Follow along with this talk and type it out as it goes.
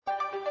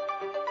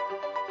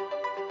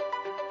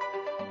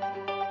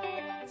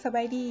สบ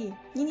ายดี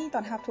ยินดีต้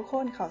อนรับทุกค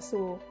นเข้า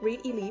สู่ Read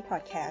Elite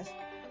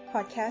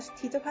Podcast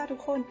ที่จะพาทุก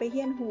คนไปเ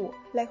รียนรู้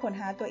และค้น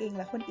หาตัวเอง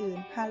และคนอื่น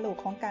ผ่านโลก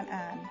ของการ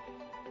อ่าน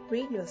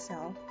Read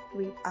yourself,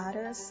 read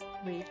others,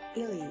 read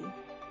Elite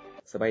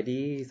สบายดี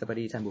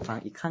ท่านผู้ฟัง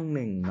อีกครั้งห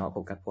นึ่งเนาะพ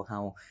บกับพวกเร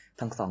า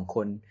ทั้งสองค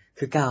น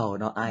คือเก่า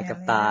เนาะอายกับ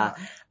ตา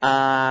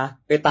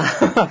ตา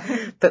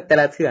แต่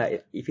ละเทื่อ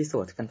อีพิโซ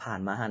ดกันผ่าน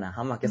มานะเฮ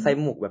ามักจะใส่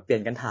หมุกแบบเปลี่ย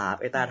นกันถาม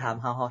ตาถาม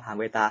เฮาถาม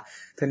ตา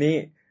เทื่อนี้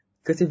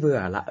ก็สิเบื่อ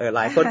ละห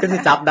ลายคนก็สิ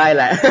จับได้แ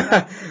หละ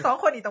สอง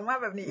คนอีกต้องมา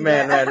แบบนี้แม่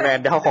น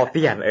เดี๋ยวเฮาขอเป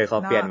ลี่ยนขอ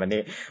เปลี่ยนวัน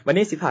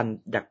นี้สิพัน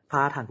อยากพ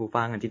าท่านผู้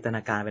ฟังจินตน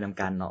าการไปน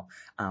ำกันเนาะ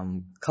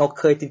เขา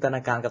เคยจินตน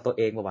าการกับตัวเ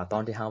องบ่ว่าตอ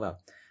นที่เฮาแบบ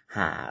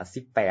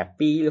18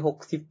ปีหรือ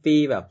60ปี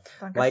แบบ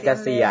วัยเก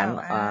ษียณ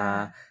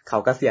เขา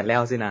เกษียณแล้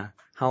วสินะ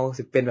เฮา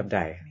สิเป็นแบบใ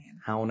ด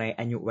เฮาใน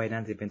อายุวัยนั้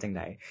นสิเป็นจังไ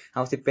ด๋เฮ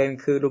าสิเป็น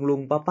คือลุ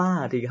งๆป้า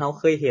ๆที่เฮา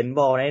เคยเห็น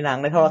บ่ในหนัง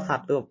ในโทรทัศ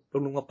น์หรือ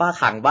ลุงๆป้า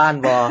ๆข้างบ้าน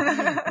บ่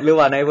หรือ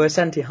ว่าในเวอร์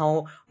ชั่นที่เฮา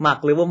มัก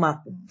หรือบ่มัก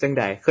จังไ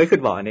ด๋เคยคิด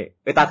บ่อันนี้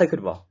ตาเคยคิ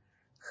ดบ่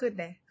คิด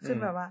เด้คิด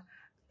แบบว่า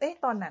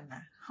ตอนนั้นน่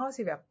ะเฮา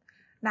สิแบบ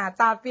หน้า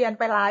ตาเปลี่ยน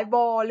ไปหลาย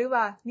บ่หรือ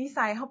ว่านิ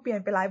สัยเฮาเปลี่ยน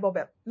ไปหลายบ่แ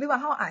บบหรือว่า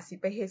เฮาอาจสิ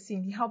ไปเฮ็ดสิ่ง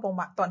ที่เฮาบ่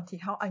มักตอนที่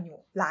เฮาอายุ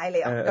หลายแ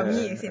ล้วก็มี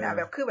จังซี่นะแ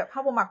บบคือแบบเฮ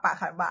าบ่มักปาก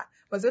ข้างบ้าน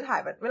บัดสุดท้าย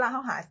แบบเวลาเฮ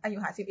าอายุ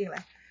50เองแห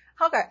ละ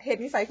เฮาก็เฮ็ด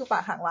นิสัยคือปา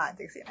กข้างบ้าน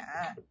จังซี่นะ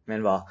แม่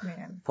นบ่แม่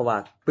นเพราะว่า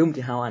ปึ้ม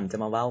ที่เฮาจะ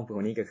มาเว้าพว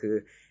กนี้ก็คือ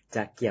จ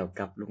ะเกี่ยว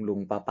กับลุง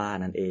ๆป้า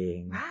ๆนั่นเอง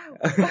ว้าว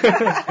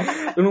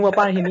ลุงๆ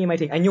ป้าๆที่นี่หมาย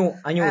ถึงอา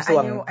ยุส่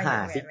วน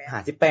50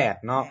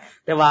 58เนาะ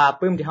แต่ว่า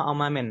ปึ้มที่เฮาเอา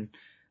มาแม่น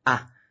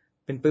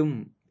เป็นปึ้ม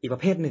อีกปร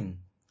ะเภทหนึ่ง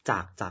จา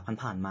ก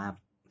ผ่านๆมา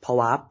เพราะ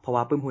ว่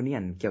าปึ้มฮู้นี่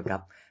อันเกี่ยวกั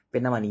บเป็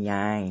นนวนิย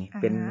าย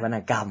เป็นวรรณ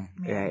กรรม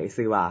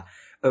ชื่อว่า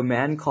A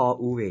Man Called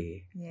Uwe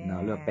เนา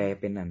ะหรือแปล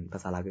เป็นอันภา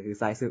ษาลาวก็คือ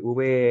ชายชื่อ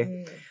Uwe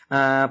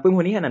ปึ้ม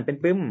ฮู้นี่อันนั้นเป็น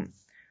ปึ้ม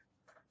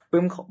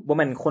บ่แ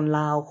ม่นคนล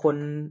าวคน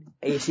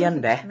เอเชียน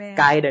เด้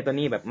ไกลเด้ตัว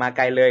นี้แบบมาไ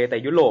กลเลยแต่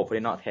ยุโรปพุ่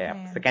นเนาะแถบ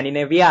สแกนดิเน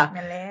เวีย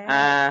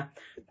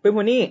ปึ้ม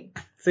ฮู้นี่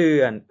ชื่อ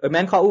A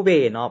Man Called Uwe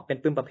เนาะเป็น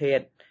ปึ้มประเภท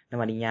น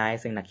วนิยาย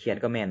ซึ่งนักเขียน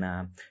ก็แม่น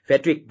เฟร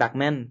ดริก แบ็กแ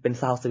มนเป็น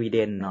ชาวสวีเด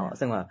นเนาะ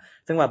ซึ่ง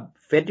ว่า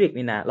เฟรดริก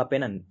นี่นะเราเป็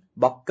นอัน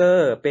บล็อกเกอ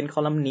ร์เป็นคอ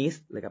ลัมนิส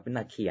ต์แล้วก็เป็น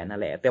นักเขียนนั่น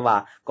แหละแต่ว่า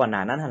ก่อนหน้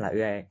านั้นหั่นล่ะ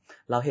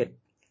เราเ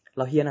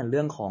รียนอันเ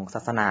รื่องของศ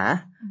าสน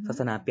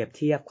าเปรียบเ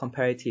ทียบ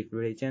comparative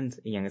religions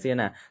อีหยังจังซี่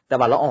นะแต่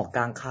ว่าเราออกก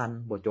ลางคัน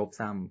บ่จบ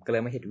ซ้ำก็เล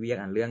ยมาเฮ็ดเวียก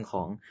อันเรื่องข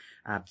อง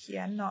เขี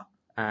ยนเนาะ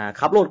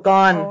ขับรถก่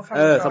อน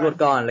ขับรถ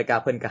ก่อนแล้วก็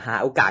เพิ่นก็หา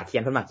โอกาสเขีย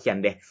นเพิ่นมักเขียน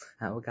เด้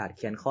หาโอกาสเ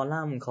ขียนคอ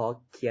ลัมน์ขอ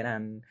เขียนอั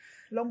น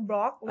ลงบ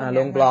ล็อก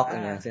อย่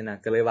างเงี้ยซี่นะ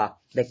ก็เลยว่า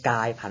ได้กล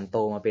ายผันโต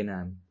มาเป็น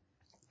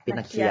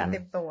นักเขียน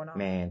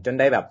แม่จ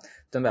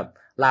นแบบ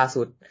ล่า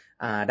สุด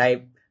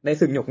ได้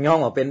สึกยกย่อง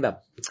ว่าเป็นแบบ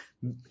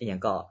อีหยั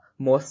งก็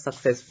most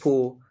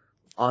successful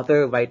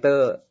author writer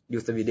อ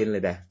ยู่สวีเดนเล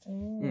ยเด้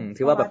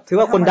ถือ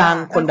ว่าคน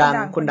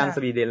ดังส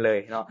วีเดนเลย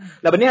เนาะ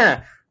แล้วบัดเนี้ย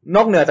น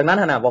อกเหนือจากนั้น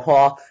หั่นน่ะบ่พอ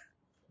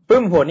ปึ้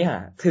มโหดนี่ฮ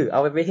ะถือเอา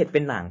ไปเฮ็ดเป็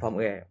นหนังพร้อม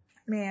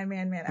แ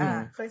ม่น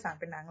เคยสร้าง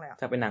เป็นหนังแล้ว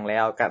จะเป็นหนังแล้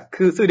วก็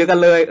คือชื่อเดียวกัน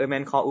เลย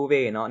Man Called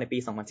Uwe เนาะในปี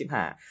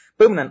2015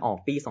ปึ้มนั้นออก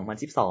ปี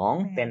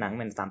2012แต่หนัง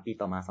มัน3ปี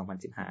ต่อมา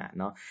2015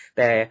เนาะแ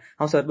ต่เ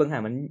ฮาเสิร์ชเบิ่งหา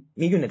มัน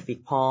มีอยู่ Netflix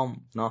พร้อม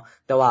เนาะ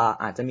แต่ว่า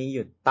อาจจะมีอ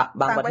ยู่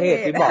บางประเทศ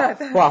ที่บอก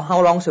เพราะว่าเฮา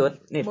ลองเสิร์ช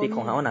Netflix ข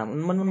องเฮาน่ะ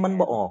มัน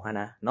บ่ออก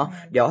นะเนาะ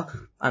เดี๋ยว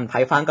อันไผ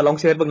ฟังก็ลอง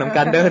เสิร์ชเบิ่งนำ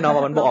กันเด้อเนาะว่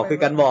ามันบ่ออกคือ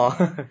กันบ่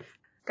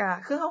ก็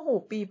คือเฮาฮู้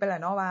ปีไปแล้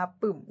วเนาะว่า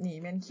ปึ้มนี่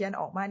แม่นเขียน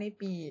ออกมาใน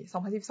ปี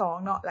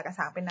2012เนาะแล้วก็ส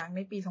ร้างเป็นหนังใ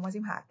นปี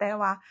2015แต่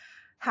ว่า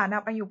ถ้านั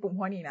บอายุปุ่ม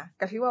หัวนี่นะ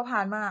ก็ถือว่าผ่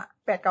านมา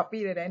 8-9 ปี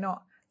เลยได้เนาะ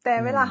แต่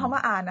เวลาเฮาม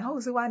าอ่านนะเฮา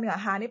รู้สึกว่าเนื้อ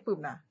หาในปึ้ม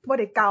น่ะบ่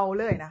ได้เก่า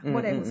เลยนะบ่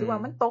ได้รู้สึกว่า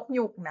มันตก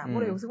ยุคนะบ่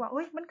ได้รู้สึกว่าเ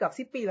อ้ยมันเกือบ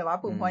10ปีแล้วว่า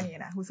ปึ้มหัว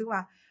นี่นะรู้สึกว่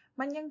า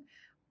มันยัง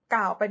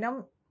ก้าวไปน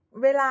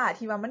ำเวลา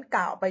ที่ว่ามัน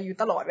ก้าวไปอยู่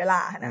ตลอดเวลา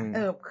นะ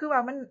คือว่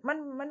า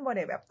มันบ่ไ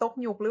ด้แบบตก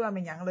ยุคหรือว่าเ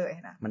ป็นหยังเลย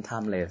นะมัน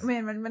timeless แม่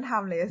นมัน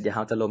timeless เดี๋ยวเฮ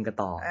าจะลงกัน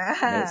ต่อ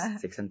ใน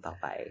เซกชั่นต่อ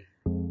ไป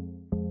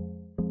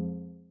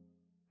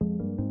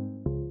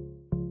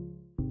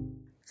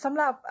สำ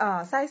หรับ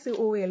ไซซื้อ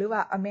อูเวหรือว่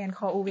า A Man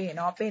Called Uwe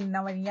เนาะเป็นน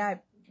วนิยาย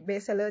เบ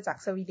สเซลเลอร์จาก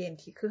สวีเดน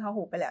ที่คือเฮา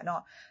ฮู้ไปแล้วเนา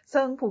ะ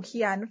ซึ่งผู้เ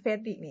ขียนเฟร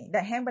ดริกนี่ไ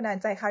ด้แรงบันดาล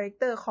ใจคาแรค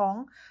เตอร์ของ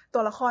ตั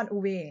วละครอู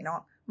เวเนา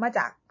ะมาจ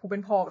ากผู้เป็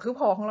นพ่อก็คือ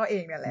พ่อของเราเอ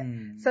งนั่นแหละ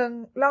ซึ่ง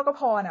เรากับ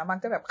พ่อน่ะมัก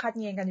จะแบบขัด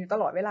แย้งกันอยู่ต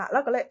ลอดเวลาเร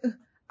าก็เลย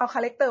เอาคา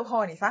แรคเตอร์พ่อ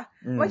นี่ซะ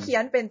มาเขีย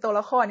นเป็นตัว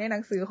ละครในหนั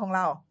งสือของเ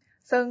รา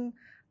ซึ่ง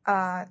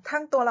ทั้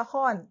งตัวละค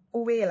ร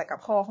อูเวและกับ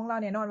พ่อของเรา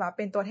แน่นอนว่าเ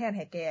ป็นตัวแทน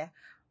ให้แก่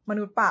ม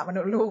นุษย์ป้าม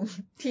นุษย์ลุง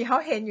ที่เฮา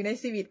เห็นอยู่ใน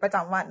ชีวิตประจ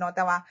ำวันเนาะแ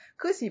ต่ว่า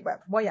คือสิแบบ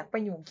บ่อยากไป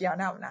ยุ่งเกี่ยว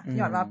นำนะ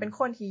ย้อนว่าเป็น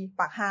คนที่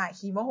ปากห่า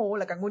ขี้โมโห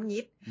แล้วก็หงุดหงิ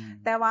ด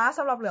แต่ว่าส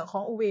ำหรับเรื่องขอ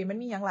งอูเวมัน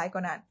มีหยังหลายกว่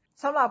านั้น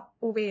สำหรับ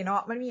อูเวเนา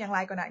ะมันมีหยังหล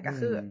ายกว่านั้นก็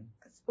คือ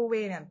อูเว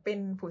เนี่ยเป็น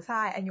ผู้ช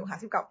ายอายุ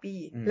59ปี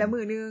และ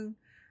มื้อนึง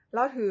เร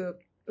าถูก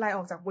ไล่อ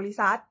อกจากบริ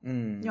ษัท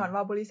ย้อนว่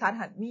าบริษัท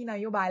หันมีน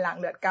โยบายล้าง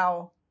เลือดเก่า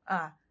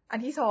อัน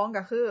ที่2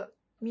ก็คือ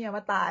เมียม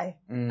าตาย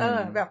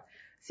แบบ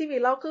ชีวิต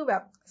เราคือแบ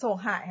บโศก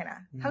หายนะ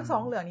ทั้ง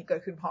2เรื่องนี้เกิ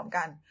ดขึ้นพร้อม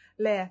กัน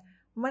และ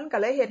มันก็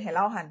เลยเฮ็ดให้เร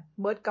าหัน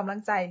เบิดกำลัง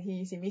ใจที่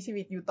สิมีชี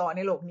วิตอยู่ต่อใน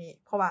โลกนี้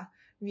เพราะว่า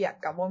เวียก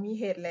ก็บ่มี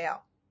เฮ็ดแล้ว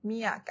เมี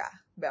ยก็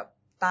แบบ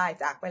ตาย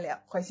จากไปแล้ว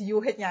ข่อยสิอยู่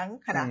เฮ็ดหยัง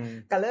หั่นน่ะ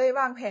ก็เลย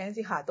วางแผน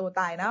สิฆ่าตัว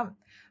ตายน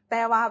ำแ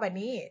ต่ว่าบัด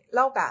นี้เร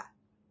าก็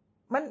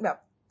มันแบบ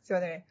สิว่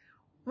าจังได๋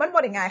มันบ่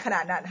ได้ง่ายขน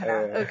าดนั้นหั่นน่ะ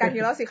การ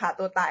ที่เราสิฆ่า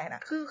ตัวตายหั่นน่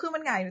ะคือมั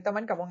นง่ายอยู่แต่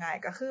มันก็บ่ง่าย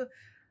ก็คือ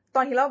ต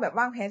อนที่เราแบบ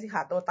วางแผนสิฆ่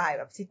าตัวตายแ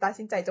บบสิตัด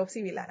สินใจจบ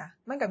ชีวิตแล้วนะ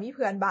มันก็มีเ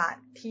พื่อนบ้าน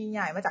ที่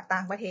ย้ายมาจากต่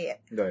างประเทศ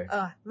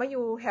มาอ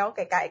ยู่แถวไก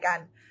ลๆกัน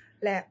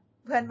และ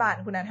เพื่อนบ้าน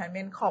ผู้นั้นหันเ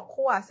ป็นครอบค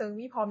รัวซึ่ง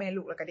มีพ่อแม่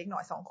ลูกแล้วก็เด็กน้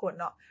อย2คน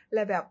เนาะแล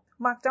ะแบบ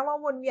มักจะมา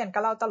วนเวียนกั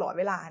บเราตลอด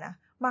เวลานะ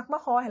มักมา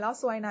ขอให้เรา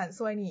ช่วยนั่น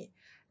ช่วยนี่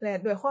และ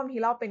ด้วยความ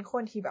ที่เราเป็นค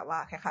นที่แบบว่า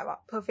คล้ายๆว่า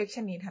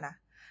perfectionist นะ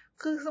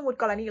คือสมมุติ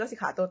กรณีเราสิ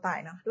ฆ่าตัวตาย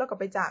เนาะเราก็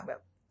ไปจ้างแบบ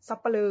สั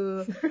ปเหร่อ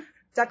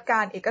จัดกา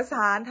รเอกส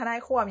ารทนาย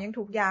ความยัง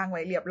ทุกอย่างไ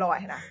ว้เรียบร้อย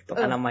นะต้อง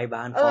อนามัย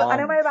บ้านพร้อมอ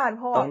นามัยบ้าน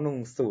พร้อมต้องนุ่ง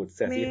สูทเ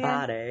สื้อสีฟ้า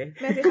เด้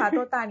แม่สิฆ่า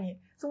ตัวตายนี่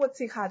สมมุติ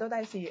สิฆ่าตัวตา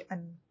ยสิอัน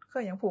เค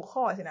ยยังผูกค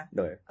อสินะ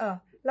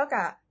แล้ว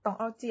ก็ต้องเ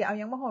อาเจียเอา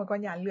ยังมาห่อก่อน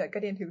หยาเลือดกร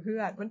ะเด็นถึงเพื่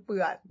อนมันเ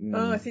ปื้อน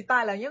สิตา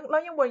ยแล้วยัง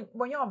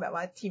บ่ยอมแบบ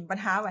ว่าถิ่มปัญ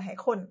หาไว้ให้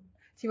คน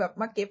ที่แบบ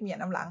มาเก็บเมีย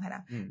น้ำหลังหั่นน่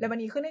ะแล้วบัด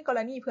นี้คือในกร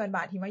ณีเพื่อนบ้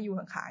านที่มาอยู่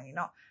ข้างๆนี่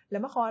เนาะแล้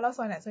วมาขอเราซ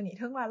อยนั่นซอยนี้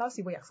ถึงว่าเรา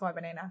สิบ่อยากซอยป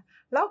านใดนะ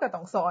เราก็ต้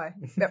องซอย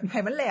แบบให้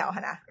มันแล้ว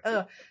หั่นน่ะ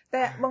แ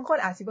ต่บางคน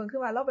อาจสิเบิ่งคื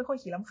อว่าเราเป็นคน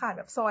ขี้รำคาญแ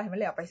บบซอยให้มัน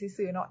แล้วไป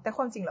ซื่อๆเนาะแต่ค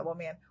วามจริงแล้วบ่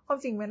แม่นความ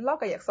จริงมันเรา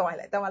ก็อยากซอยแ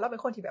หละแต่ว่าเราเป็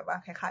นคนที่แบบว่า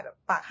คล้ายๆแบบ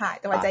ปากหาย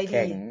แต่ว่าใจ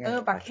ดี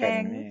ปากแข็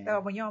งแต่ว่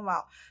าบ่ยอมเว้า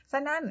ฉ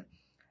ะนั้น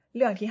เ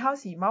รื่องที่เฮา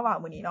สิมาเว้า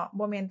มื้อนี้เนาะ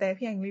บ่แม่นแต่เ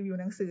พียงรีวิว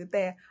หนังสือแ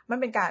ต่มัน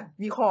เป็นการ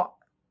วิเคราะห์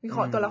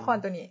ตัวละคร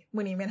ตัวนี้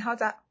มื้อนี้แม่นเฮา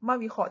จะมา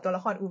วิเคราะห์ตัวล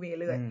ะครอูเว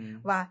เลย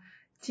ว่า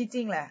ที่จ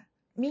ริงแหละ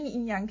มี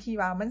อีหยังที่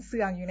ว่ามันเ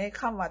สื่องอยู่ใน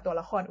คำว่าตัว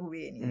ละครอูเว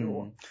นี่อยู่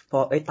พอ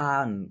ตา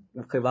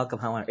เคยเว้ากับ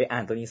เฮาว่าอ่า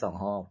นตัวนี้2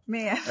รอบแ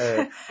ม่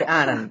ไปอ่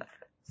านอัน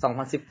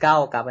2019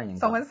กับอันหยัง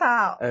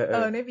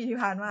2020ในปีที่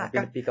ผ่านมา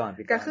ปีก่อน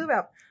ก็คือแบ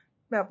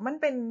บมัน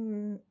เป็น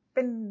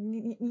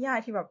นิยาย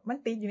ที่แบบมัน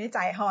ติดอยู่ในใจ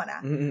เฮาน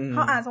ะเฮ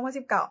าอ่าน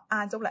2019อ่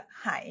านจบแล้ว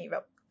หายแบ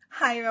บ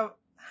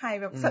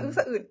สะอึกส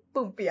ะอื้น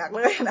ตุ่มเปียกเ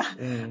ลยนะ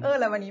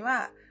แล้ววันนี้ว่า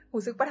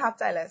รู้สึกประทับ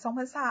ใจแหละ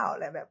2020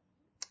แหละแบบ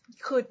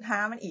คิดหา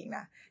มันอีกน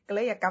ะก็เล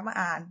ยอยากกลับมา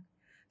อ่าน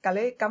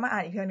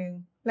อีกเทื่อนึง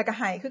แล้วก็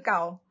หายคือเก่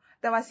า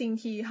แต่ว่าสิ่ง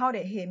ที่เฮาไ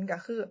ด้เห็นก็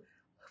คือ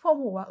พอ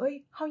ฮู้ว่าเอ้ย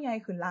เฮาใหญ่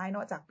ขึ้นหลายเน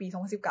าะจากปี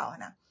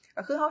2019นะ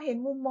ก็คือเฮาเห็น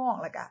มุมมอง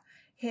แล้วก็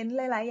เห็นห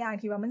ลายๆอย่าง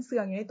ที่ว่ามันเสื่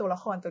องอยู่ในตัวละ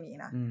ครตัวนี้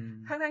นะ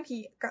ทั้งที่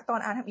ตอน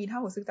อ่านทำอีเฮา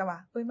รู้สึกแต่ว่า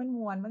เอ้ยมัน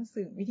ม่วนมัน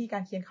ซึ้งวิธีกา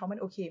รเขียนเขามัน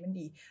โอเคมัน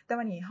ดีแต่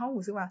วันนี้เฮา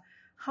รู้สึกว่า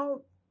เฮา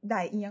ไ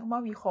ด้อีหยังมา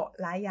วิเคราะห์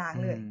หลายอย่าง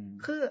เลย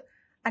คือ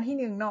อันที่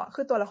1เนาะ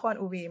คือตัวละคร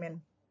อูเวแม่น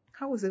เฮ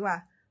ารู้สึกว่า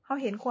เฮา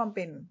เห็นความเ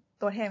ป็น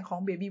ตัวแทนของ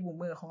เบบี้บูม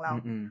เมอร์ของเรา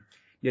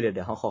เดี๋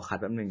ยวเฮาขอคัด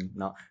แป๊บนึง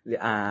เนาะ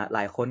หล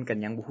ายคนกัน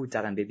ยังบ่ฮู้จั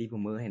กกันเบบี้บู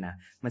มเมอร์ให้นะ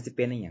มันสิเ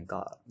ป็นอีหยัง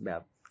ก็แบ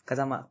บก็จ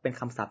ะมาเป็น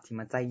คำศัพท์ที่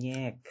มาใจแย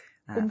ก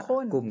ก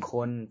ลุ่มค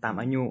นตาม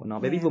อายุเนาะ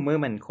Baby Boomer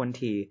มันคน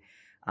ที่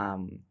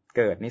เ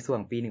กิดในช่วง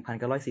ปี1940 1959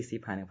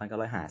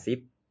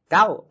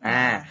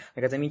แล้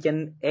วก็จะมี Gen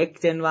X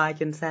Gen Y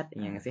Gen Z อย่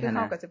างเงี้ยคือเฮ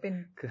าก็จะเป็น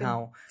คือเฮา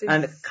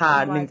ขา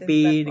1ปี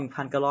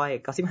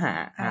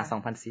1995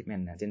 2010แม่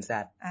นน่ะ Gen Z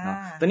เนาะ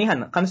ตัวนี้หั่น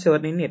คันเสิร์ช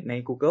ในเน็ตใน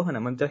Google หั่น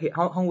น่ะมันจะเห็นเฮ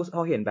า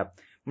เห็นแบบ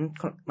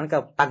มันก็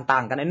ต่า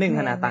งๆกันนิดนึง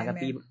หั่นน่ะต่างกัน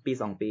ปี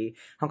2ปี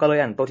เฮาก็เลย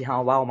ตัวที่เฮา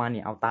เว้ามา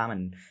นี่เอาตามมั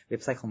นเว็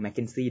บไซต์ของ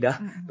McKinsey เด้อ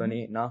ตัว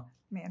นี้เนาะ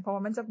แม่นเพราะว่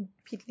ามันจะ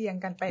ผิดเรียง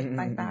กันไป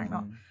ต่างๆเน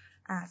าะ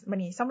บัด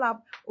นี้สำหรับ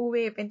อูเว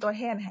เป็นตัวแ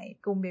ทนให้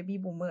กลุ่ม Baby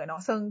Boomer เนา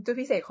ะซึ่งจุด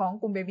พิเศษของ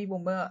กลุ่ม Baby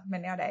Boomer แม่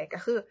นแนวใดก็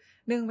คือ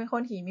1เป็นค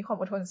นที่มีความ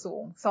อดทนสู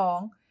ง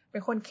2เป็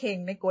นคนเข่ง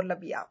ในกฎระ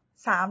เบียบ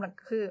3แล้ว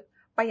ก็คือ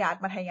ประหยัด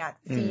มัธยัสถ์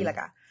4แล้ว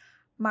ก็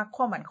มักค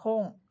วามมั่นค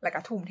งแล้วก็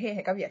ทุ่มเทใ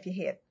ห้กับเวียกที่เ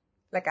ฮ็ด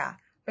แล้วก็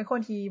เป็นคน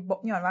ที่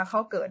ย้อนว่าเขา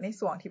เกิดใน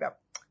ช่วงที่แบบ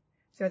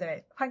สิว่าจังได๋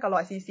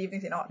1940จั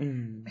งซี่เนาะ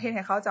เฮ็ดใ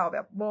ห้เขาเจ้าแบ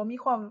บบ่มี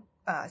ความ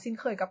สิ้น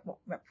เคยกับ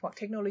แบบพวกเ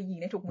ทคโนโลยี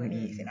ในทุกมื้อ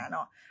นี้สินะเน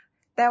าะ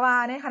แต่ว่า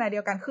ในขณะเดี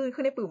ยวกันคื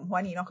อในปึ้มหัว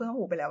นี้เนาะคือเฮา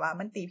ฮู้ไปแล้วว่า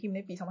มันตีพิมพ์ใน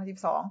ปี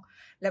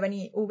2012แล้วบัด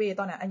นี้อูเว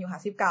ตอนนั้นอายุ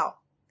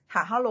59ถ้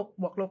าเฮา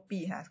บวกลบปี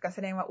ค่ะก็แส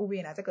ดงว่าอูเว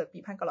น่าจะเกิดปี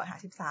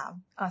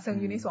1953ซึ่ง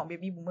อยู่ในช่วง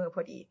Baby Boomer พ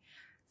อดี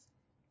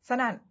ฉะ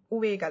นั้นอู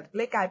เวก็เล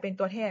ยกลายเป็น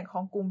ตัวแทนขอ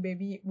งกลุ่ม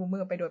Baby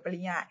Boomer ไปโดยปริ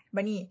ยาย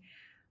บัดนี้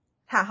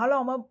ถ้าเฮาล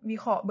องมาวิ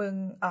เคราะห์เบิ่ง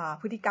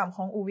พฤติกรรมข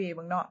องอูเวเ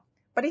บิ่งเนาะ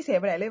ปฏิเสธ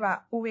บ่ได้เลยว่า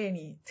อูเว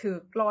นี่ถู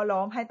กล้อล้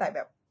อมให้แต่แบ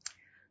บ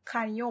ค่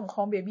านิยมข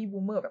อง Baby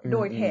Boomer แบบโด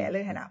ยแท้เล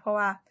ยหั่นน่ะเพราะ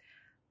ว่า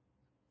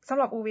สำ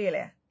หรับอูเวแห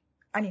ละ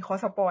อันนี้ขอ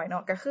สปอยเนา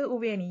ะก็คืออู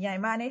เวนี่ใหญ่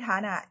มาในฐา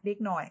นะเด็ก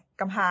น้อย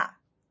กำพร้า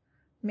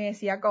แม่เ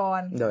สียก่อ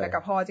นแล้วก็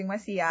พ่อจึงมา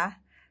เสีย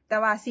แต่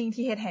ว่าสิ่ง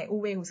ที่เฮ็ดให้อู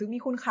เวรู้สึกมี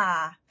คุณค่า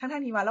ทั้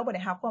งๆที่ว่าเราบ่ไ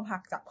ด้รับความรั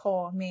กจากพ่อ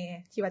แม่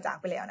ที่ว่าจาก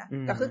ไปแล้วนะ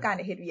ก็คือการไ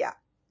ด้เฮ็ดเวียก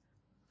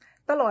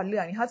ตลอดเรื่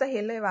องนี่เฮาจะเห็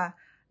นเลยว่า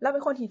เราเป็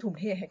นคนที่ทุ่ม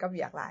เทให้กับเ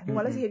วียกหลายบ่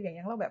ว่าเราสิเฮ็ดเวียกห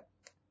ยังเราแบบ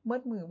มื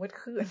ดมือมืด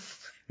คืน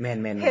แม่น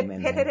ๆๆ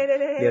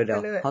เดี๋ยว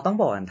เฮาต้อง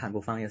บอกท่าน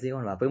ผู้ฟังจังซี่ก่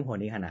อนว่าปึ้มโห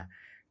นี่หั่นน่ะ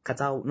เขาเ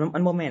จ้ามั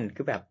นบ่แม่น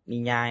คือแบบนิ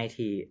ยาย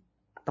ที่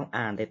ต้อง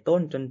อ่านแต่ต้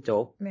นจนจ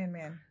บแม่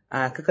น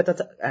คือก็จะ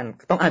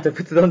ต้องอ่านจน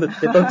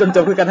ต้นจนจ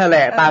บคือกันนั่นแห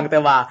ละต่างแต่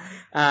ว่า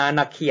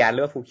นักเขียนหรื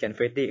อว่าผู้เขียนเฟ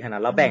รดดี้ขนาด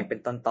เราแบ่งเป็น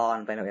ตอน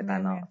ๆไปเนาะ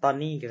เนาะตอน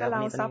นี้ก็มีตอน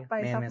นี้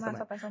แม่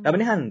ๆแล้วบัด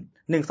นี้หั่น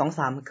1 2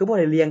 3คือบ่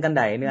ได้เรียงกันไ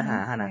ด้เนื้อหา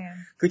หั่นน่ะ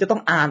คือจะต้อ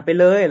งอ่านไป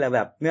เลยแล้วแบ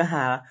บเนื้อห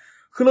า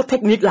คือเราเท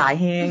คนิคหลาย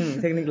แฮง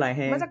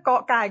มันจะเกา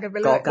ะกายกันไป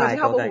เลยโดยที่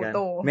เฮาบ่ฮู้โ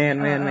ตแม่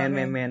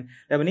นๆๆ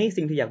ๆแต่วันนี้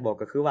สิ่งที่อยากบอก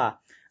ก็คือว่า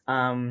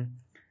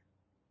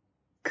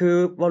คือ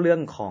เว้าเรื่อง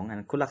ของ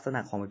คุณลักษณะ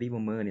ของ Baby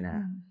Boomer นี่นะ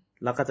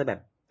เราก็จะแบบ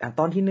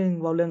ตอนที่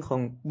1เว้าเรื่องของ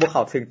บ่เข้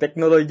าถึงเทค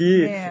โนโลยี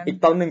อีก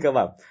ตอนนึงก็แ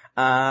บบ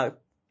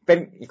เป็น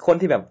อีกคน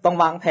ที่แบบต้อง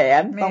วางแผ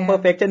นต้อง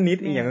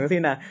perfectionist อีหยังจัง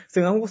ซี่นะซึ่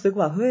งเรารู้สึก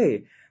ว่าเฮ้ย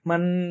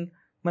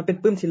มันเป็น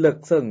ปึ้มที่เลิก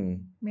ซึ่ง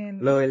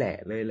เลยแหล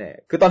ะ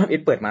คือตอนทำอิ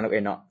ดเปิดมาเนาะ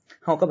เนาะ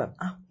เฮาก็แบบ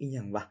อ้าวอีห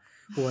ยังวะ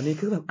หัวนี้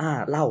คือแบบ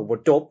เล่าบ่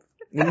จบ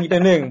มีแต่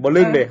1บ่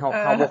ลึกเด้เฮา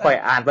บ่ค่อย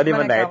อ่านประเด็น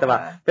ปานใดแต่ว่า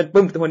เป็น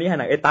ปึ้มตัวนี้หั่น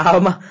น่ะตาเ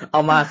อ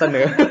ามาเสน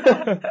อ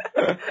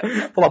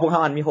เพราะว่าพวกเฮา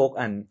มี6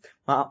อัน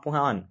พวกเฮ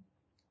า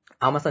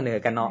เอามาเสนอ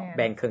กันเนาะแ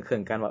บ่งครึ่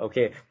งๆกันว่าโอเค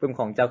ปึ้มข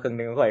องเจ้าครึ่ง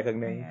นึงข่อยครึ่ง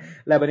นึง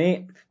แล้วบัดนี้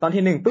ตอน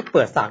ที่1ปึ๊บเ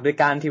ปิดฉากด้วย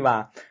การที่ว่า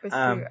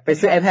ไป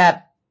ซื้อ iPad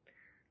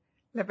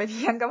แล้วไปเ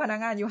ถียงกับพนัก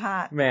งานอยู่ห้า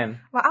งแม่น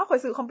ว่าข่อย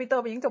ซื้อคอมพิวเตอ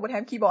ร์ไปยังจะบ่แถ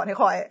มคีย์บอร์ดให้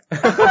ข่อย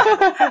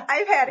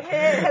iPad เ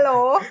ฮ้ฮัลโหล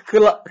คื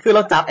อเร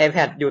าจับ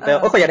iPad อยู่แต่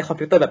ข่อยอยากได้คอม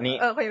พิวเตอร์แบบนี้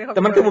แ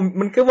ต่มัน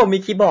คือบ่มี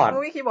คีย์บอร์ด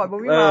บ่มีคีย์บอร์ดบ่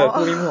มีเมาส์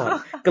บ่มีเมาส์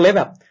ก็เลยแ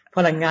บบพ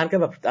นักงานก็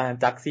แบบ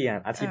จักซี่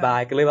อธิบาย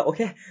ก็เลยว่าโอเ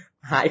ค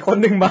หาอีกคน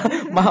นึงมา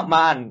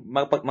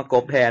ก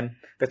บแทน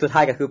แต่สุดท้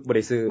ายก็คือบ่ไ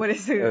ด้ซื้อ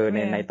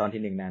ในตอน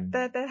ที่1นั้นแ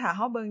ต่ถ้าเฮ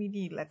าเบิ่ง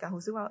ดีๆแล้วก็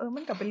รู้สึกว่า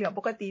มันก็เป็นเรื่อง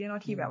ปกติเนา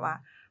ะที่แบบว่า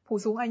ผู้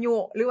สูงอายุ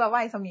หรือว่า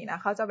วัยส่ำนี้นะ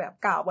เขาจะแบบ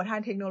ก้าวบ่ทั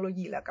นเทคโนโล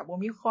ยีแล้วก็บ่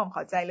มีความเข้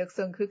าใจลึก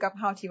ซึ้งคือกับ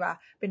เฮาที่ว่า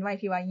เป็นวัย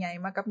ที่ว่าใหญ่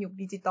มากับยุค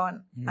ดิจิตอล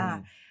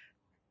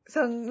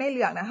ซึ่งในเ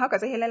รื่องนะเฮาก็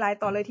จะเห็นหลาย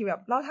ๆตอนเลยที่แบ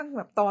บเราทั้งแ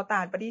บบต่อต้า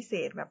นปฏิเส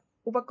ธแบบ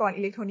อุปกรณ์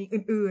อิเล็กทรอนิกส์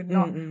อื่นๆเน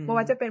าะบ่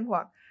ว่าจะเป็นพว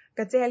ก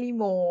กระแจรี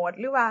โมท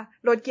หรือว่า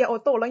รถเกียร์ออ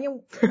โต้แล้วยัง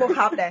บ่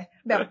ขับได้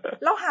แบบ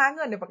เราหาเ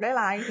งินได้บัก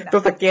หลายๆจังซี่นะตั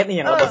วสเก็ตนี่ห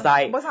ยังเราบ่ใ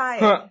ช้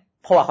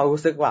เพราะว่าเขา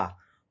รู้สึกว่า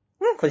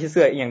เขาสิเ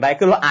ชื่ออีหยังได้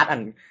คือเราอาร์ต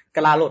ก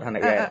ะลารถหั่นน่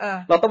ะเอ้ย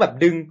เราต้องแบบ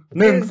ดึง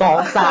1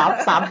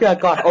 2 3เทื่อ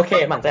ก่อนโอเค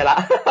มั่นใจละ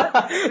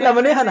แล้ววั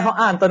นนี้หั่นเฮา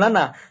อ่านตอนนั้น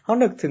น่ะเฮา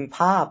นึกถึงภ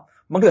าพ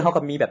บางเทื่อเฮา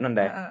ก็มีแบบนั้นไ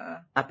ด้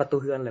อัดประตู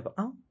เฮือนเลยแบบ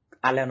อ้าว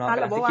อ่านแล้วเนาะก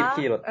ำลังสิ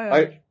ขี่รถเ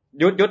อ้ย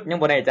หยุดยัง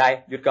บ่แน่ใจ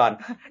หยุดก่อน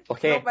โอ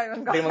เค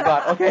ดึงมาก่อ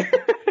นโอเค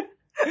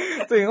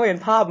ซึ่งเขาเห็น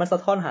ภาพมันสะ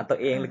ท้อนหาตัว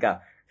เองเลยก็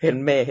เห็น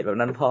แม่เห็นแบบ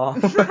นั้นพอ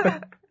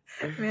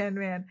แม่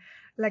น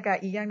แล้วก็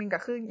อีกอย่างนึงก็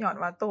คือย้อน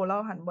ว่าโตเรา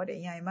หันบ่ได้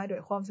ใหญ่มาด้ว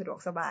ยความสะดวก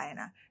สบาย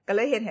นะก็เล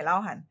ยเฮ็ดให้เรา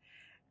หัน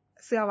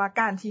เชื่อว่า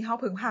การที่เฮา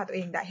พึ่งพาตัวเอ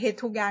งได้เฮ็ด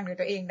ทุกอย่างด้วย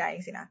ตัวเองได้จั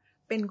งซี่นะ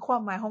เป็นควา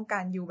มหมายของกา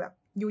รอยู่แบบ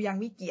อยู่อย่าง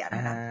มีเกียรติ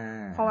นะ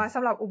เพราะว่าส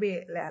ำหรับอุเบ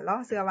แหละเรา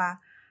เชื่อว่า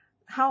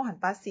เฮาหัน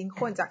ตัดสิน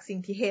คนจากสิ่ง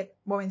ที่เฮ็ด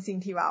บ่แม่นสิ่ง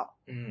ที่เว้า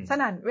ฉะ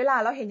นั้นเวลา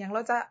เราเห็นหยัง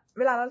เ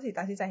วลาเราสิ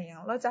ตัดสินใจเฮ็ดหยั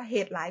งเราจะเ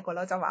ฮ็ดหลายกว่าเ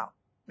ราจะเว้า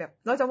แบบ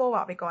เราจะบ่เว้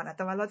าไปก่อนนะแ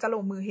ต่ว่าเราจะล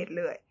งมือเฮ็ด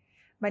เลย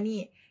บัดนี้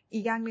อี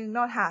กอย่างนึงเน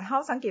าะถ้าเฮา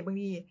สังเกตเบิ่ง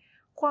ดี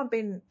ความเป็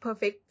น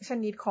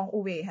perfectionist ของอู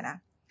เวหั่นนะ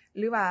ห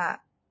รือว่า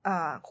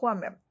ความ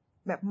แบ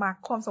บมัก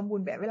ความสมบูร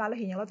ณ์แบบเวลาเรา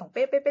เห็นหยังเราต้องเ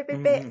ป๊ะๆ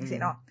ๆๆจังซี่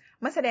เนาะ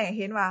มันแสดงให้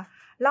เห็นว่า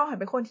เราหัน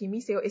เป็นคนที่มี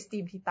self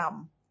esteem ที่ต่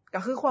ำก็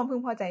คือความพึง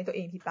พอใจตัวเ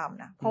องที่ต่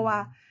ำนะเพราะว่า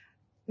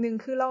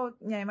1คือเรา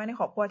ใหญ่มาใน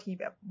ครอบครัวที่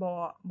แบบ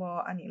บ่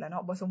อันนี้แล้วเนา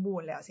ะบ่สมบู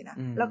รณ์แล้วสินะ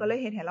เราก็เลย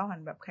เฮ็ดให้เราหัน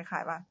แบบคล้า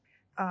ยๆว่า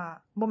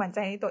บ่มั่นใจ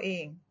ในตัวเอ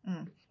ง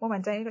บ่มั่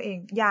นใจในตัวเอง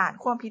ย้าน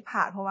ความผิดพล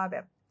าดเพราะว่าแบ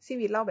บชี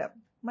วิตเราแบบ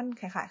มัน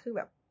คล้ายๆคือแ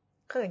บบ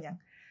เคิ้นหยัง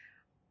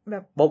แบ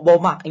บบ่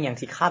มักอีหยัง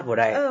ที่คาดบ่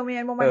ได้แม่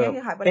นบ่มักหยัง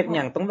ที่คาดบ่ได้เฮ็ดห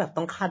ยัง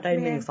ต้องคาดได้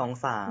1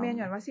 2 3แม่น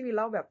ย้อนว่าชีวิตเ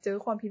ราแบบเจอ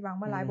ความผิดหวัง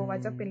มาหลายบ่ว่า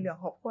จะเป็นเรื่อง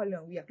ครอบครัวเรื่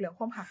องเวียกเรื่องค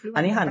วามรักหรือว่า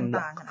อันนี้หัน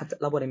ต่าง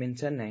ๆเราบ่ได้เมน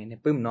ชั่นใน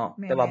ปึ้มเนาะ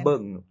แต่ว่าเบิ่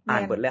งอ่า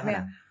นเบิดแล้วหั่น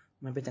น่ะ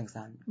มันเป็นจัง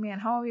ซั่นแม่น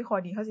เฮาวิเคราะ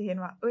ห์ดีเฮาสิเห็น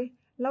ว่าเอ้ย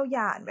เรา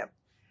ย้านแบบ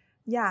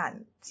ย้าน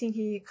สิ่ง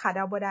ที่คาดเด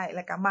าบ่ได้แ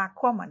ล้วก็มัก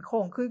ความมั่นค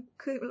ง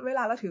คือเวล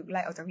าเราถูกไ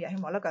ล่ออกจากเวียกให้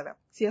หมอแล้วก็แบบ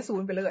เสียศู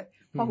นย์ไปเลย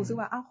พอรู้สึก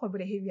ว่าอ้าวข่อยบ่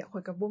ได้เฮ็ดเวียกข่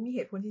อยก็บ่มีเห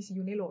ตุผลที่สิอ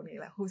ยู่ในโลกนี้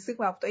แหละรู้สึก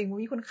ว่าตัวเองบ่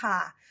มีคุณค่า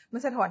มั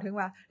นสะท้อนถึง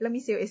ว่าเรามี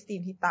self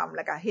esteem ที่ต่ำแ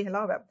ล้วก็เฮ็ดให้เร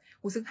าแบบ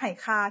รู้สึกให้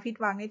ค่าผิด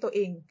หวังในตัวเอ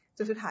งจ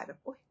นสุดท้ายแบบ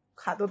โอ๊ย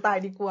ฆ่าตัวตาย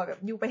ดีกว่าแบบ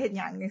อยู่ไปเฮ็ดห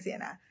ยังจังซี่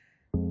นะ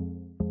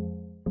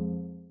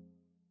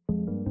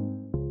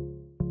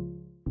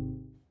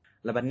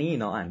แล้วบัดนี้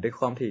เนาะด้วย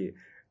ความที่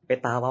ไป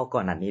ตาเว้าก่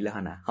อนหน้านี้แล้ว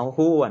หั่นน่ะเฮา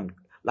ฮู้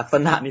ลักษ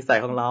ณะนิสัย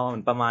ของเรามั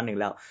นประมาณนึง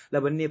แล้ว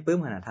บัดนี้ปึ้ม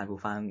หั่นน่ะท่านผู้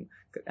ฟัง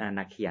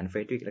นักเขียนเฟร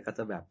ดริกแล้วก็จ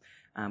ะแบบ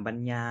บรร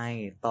ยาย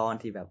ตอน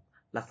ที่แบบ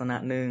ลักษณะ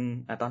นึง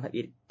ต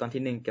อน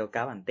ที่1เกี่ยว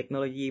กับเทคโน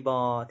โลยีบ่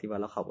ที่ว่า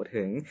เราเข้าบ่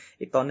ถึง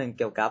อีกตอนนึงเ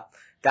กี่ยวกับ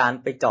การ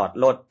ไปจอด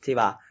รถที่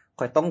ว่า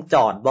ค่อยต้องจ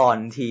อดบ่อน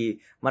ที่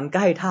มันใก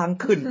ล้ทาง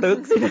ขึ้นตึก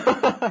สิ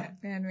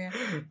แม่น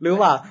ๆหรือ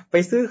ว่าไป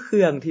ซื้อเค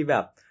รื่องที่แบ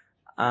บ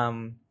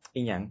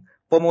อีหยัง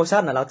โปรโมชั่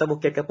นน่ะเราจะบ่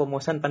เก็ตกับโปรโม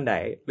ชั่นปานใด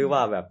หรือว่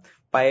าแบบ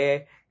ไ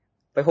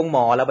ปห้องหม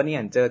อแล้วบัดนี้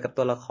เจอกับ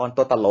ตัวละคร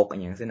ตัวตลกอี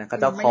หยังซี่นะเขา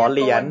เจ้าขอเห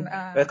รียญ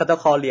เขาเจ้า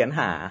ขอเหรียญ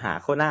หา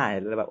คนหน้า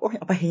แล้วแบบโอ๊ยเ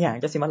อาไปเฮ็ดหยัง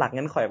จะสิมาลักเ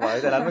งินข่อยบ่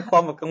แต่นั้นมันควา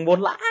มแบบกังวล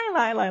หลา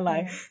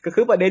ยก็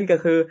คือประเด็นก็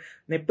คือ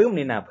ในปึ้ม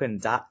นี่น่ะเพิ่น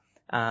จะ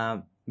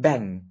แบ่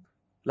ง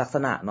ลักษ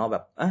ณะเนาะแบ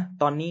บ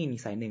ตอนนี้นิ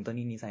สัย1ตอน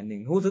นี้นิสัย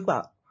1รู้สึกว่า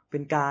เป็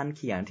นการเ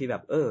ขียนที่แบ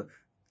บ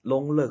ล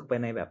งลึกไป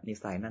ในแบบนิ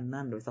สัย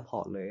นั้นๆโดยเฉพา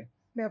ะเลย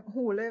แบบ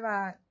ฮู้เลยว่า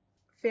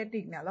เฟรด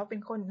ริกเนี่ยเราเป็น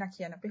คนนักเ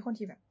ขียนน่ะเป็นคน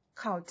ที่แบบ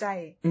เข้าใจ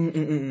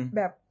แ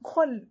บบค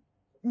น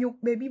ยุค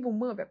Baby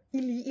Boomer แบบอี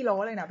หลีอีหลอ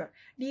เลยนะแบบ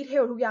ดีเท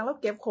ลทุกอย่างเรา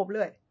เก็บครบเล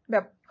ย แบ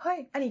บเฮ้ย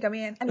อันนี้ก็แ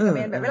ม่นอันนี้ก็แ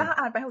ม่นแบบเวลาเฮา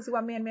อ่านไปรู้สึก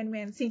ว่าแม่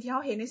นๆสิ่งที่เฮ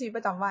าเห็นในชีวิตป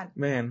ระจำวัน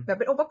แบบเ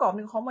ป็นองค์ประกอบ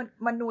นึงของ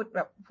มนุษย์แ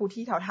บบผู้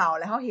ที่เฒ่าๆ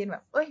แล้วเฮาเห็นแบ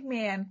บเอ้ยแ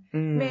ม่น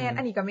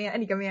อันนี้ก็แม่นอัน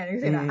นี้ก็แม่นจั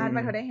งซี่นะอ่านไป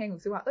เท่าใดแฮง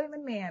รู้สึกว่าเอ้ยมั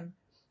นแม่น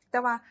แต่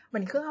ว่าเหมื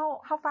อนคือ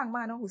เฮาฟังม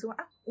าเนาะรู้สึกว่า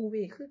อูเว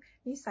คือ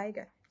นิสัย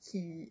ก็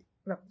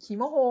ขี้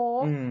โมโห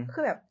คื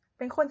อแบบเ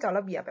ป็นคนเจ้าร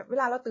ะเบียบแบบเว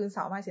ลาเราตื่นเ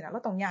ช้ามาสินะเร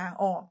าต้องย่าง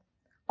อ้อ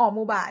มห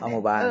มู่บ้าน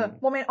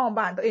บ่แม่นอ้อม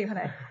บ้านตัวเองเท่า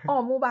นั้นอ้อ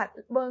มหมู่บ้าน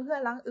เบิ่งเฮือ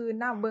นหลังอื่น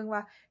นำเบิ่งว่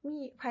ามี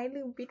ไผ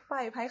ลืมปิดไฟ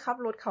ไผขับ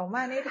รถเข้าม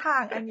าในทา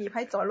งอันนี้ไผ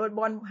จอดรถ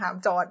บ่ห้าม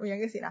จอดอีหยั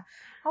งจังซี่นะ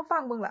เฮาฟั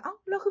งเบิ่งแล้ว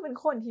เราคือเป็น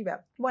คนที่แบบ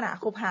บ่น่า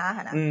คบหา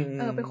หั่นน่ะ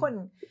เป็นคน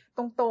ต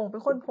รงๆเป็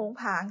นคนโผง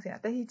ผางซี่น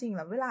ะแต่ที่จริงแ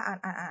ล้วเวลา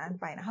อ่าน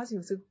ไปนะเฮาสิ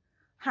รู้สึก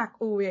ฮัก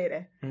อูเวเ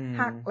ด้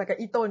ฮักแล้วก็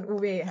อีต้นอู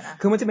เวหั่นน่ะ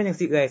คือมันจะเป็นจัง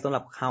ซี่สำห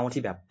รับเฮา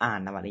ที่แบบอ่าน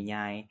นวนิย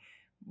าย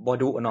บ่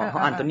ดุเนาะเฮ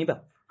าอ่านตัวนี้แบ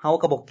บเฮา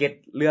ก็บ่เก็ต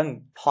เรื่อง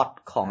พล็อต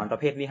ของมันประ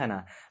เภทนี้หั่นน่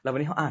ะแล้ววัน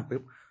นี้เฮาอ่านปึ๊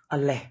บอั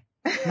นแหละ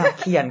น่า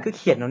เขียนคือเ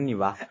ขียนนั่นนี่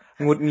วะ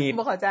งุดหงิด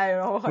บ่เข้าใจ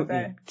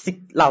สิ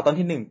เล่าตอน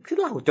ที่1คือ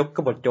เล่าจบ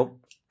ก็บ่จบ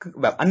คือ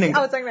แบบอันนึง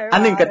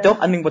ก็จบ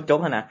อันนึงบ่จบ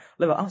หั่นน่ะเ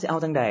ลยแบบสิเอา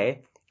จังได๋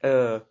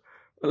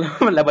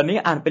แล้วบัดนี้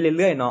อ่านไป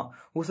เรื่อยๆเนาะ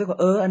รู้สึกว่า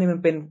อันนี้มั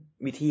นเป็น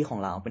วิธีของ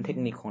เราเป็นเทค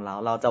นิคของ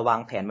เราจะวาง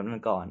แผนแบบนั้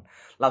นก่อน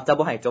เราจะ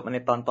บ่ให้จบใน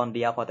ตอนเ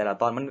ดียวพอแต่ละ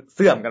ตอนมันเ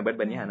สื่อมกันเบิ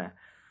ดนี้หั่นน่ะ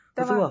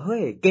รู้สึกว่าเฮ้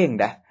ยเก่ง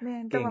เด้แม่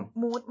นแต่ว่า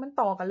มูดมัน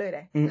ต่อกันเลยเ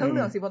ด้ทั้งเ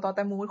รื่องสิบ่ต่อแ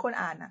ต่มูดคน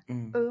อ่านน่ะ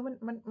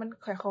มัน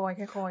ค่อ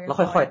ยๆแล้ว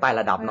ค่อยๆไต่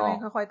ระดับเนาะ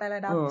ค่อยๆไต่ร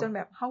ะดับจนแ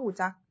บบเฮาฮู้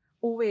จัก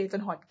อูเวจ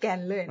นฮอดแก่น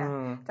เลยนะ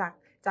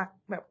จาก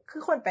แบบคื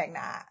อคนแปลกห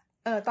น้า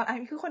ตอนอ่า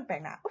นคือคนแปล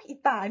กหน้าโอ๊ยอี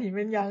ตานี่เ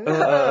ป็นหยัง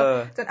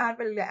จนอ่านไป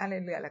เรื่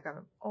อยๆแล้วก็แบ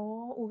บอ๋อ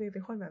อูเวเป็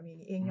นคนแบบนี้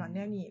นี่เองย้อนแน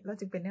วนี้แล้ว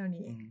จึงเป็นแนว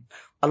นี้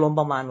อารมณ์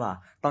ประมาณว่า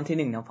ตอน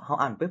ที่1เนาะเฮา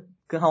อ่านปึ๊บ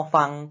คือเฮา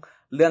ฟัง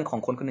เรื่องของ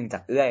คนคนนึงจา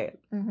กเอื้อย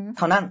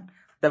เท่านั้น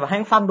แต่ว่าแฮ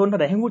งฟังโดนเท่า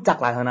ใดแฮงรู้จัก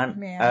หลายเท่านั้น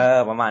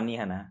ประมาณนี้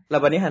หั่นนะแล้ว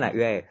บัดนี้หั่นน่ะเ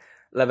อื้อย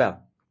แล้วแบบ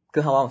คื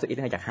อเฮาเว้าสึกอีก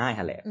อยากให้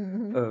หั่นแหละ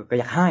ก็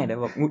อยากให้ได้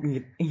แบบงุดหงิ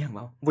ดอีหยังว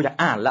ะบ่อยาก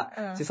อ่านละ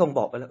สิส่งบ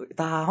อกไปแล้ว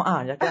ตาเฮาอ่า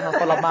นยาก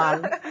ๆทรมาน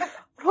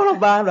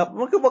แบบ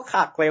มันคือบ่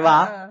คักไปวะ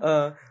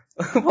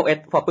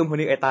พอปึ้มผู้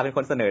นี้ตาเป็นค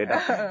นเสนอนะ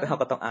แล้วเฮา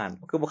ก็ต้องอ่าน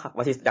คือบ่คัก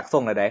ว่าสิอยากส่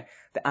งได้ใด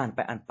แต่อ่าน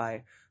ไป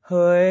เ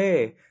ฮ้ย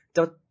เ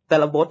จ้าแต่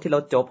ละบทที่เรา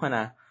จบหั่น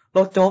น่ะเร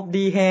าจบ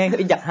ดีแฮงคื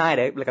ออยากให้ไ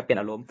ด้แล้วก็เปลี่ยน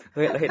อารมณ์เ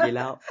ฮ้ยเราเฮ็ดดีแ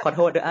ล้วขอโ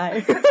ทษเด้ออ้าย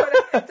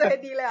จะเฮ็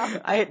ดดีแล้ว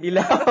อ้ายเฮ็ดดีแ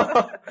ล้ว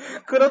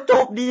คือเราจ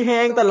บดีแฮ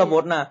งแต่ละบ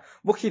ทน่ะ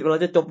บ่คิดว่าเรา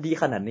จะจบดี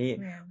ขนาดนี้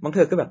บางเ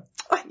ทื่อก็แบบ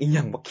อีห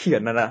ยังบ่เขีย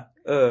นน่ะ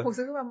รู้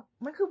สึกว่า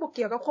มันคือบ่เ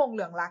กี่ยวกับโครงเ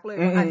รื่องหลักเลย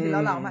อันที่เร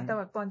าเล่ามาแต่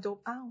แบบตอนจบ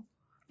อ้าว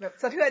แบบ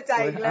สะเทือนใจ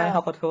อีกแล้ว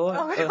ขอโทษ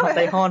เฮาใ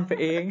จร้อนไป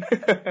เอง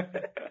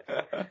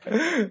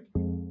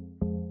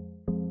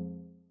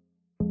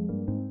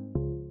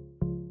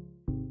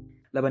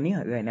แล้วบัดนี้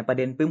ในประเ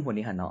ด็นปึ้มหัว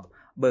นี้หั่นเนาะ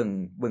เ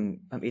บิ่ง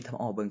ทำอีท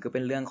ำออกเบิ่งคือเ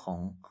ป็นเรื่องขอ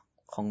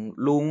ง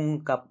ลุง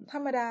กับธร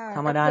ร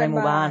มดาในห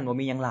มู่บ้านบ่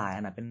มีหยังหลาย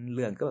อันน่ะเป็นเ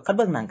รื่องก็คันเ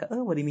บิ่งหนังก็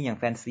บ่ได้มีหยัง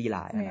แฟนซีหล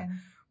ายนะ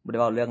บ่ได้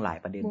เว้าเรื่องหลาย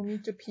ประเด็นบ่มี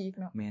จุดพีค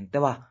เนาะแม่นแต่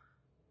ว่า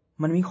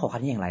มันมีข้อขั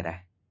ดแย้งหลายได้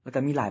แล้วก็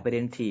มีหลายประเด็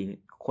นที่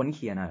คนเ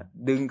ขียนน่ะ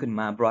ดึงขึ้น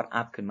มา brought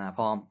up ขึ้นมาพ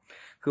ร้อม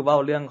คือเว้า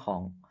เรื่องขอ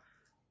ง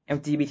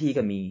LGBT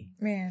ก็มี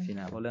สิ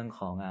นะเว้าเรื่อง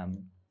ของ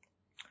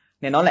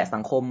แน่นอนแหละสั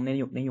งคมใน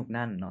ยุค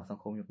นั้นเนาะสัง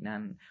คมยุคนั้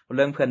นว่าเ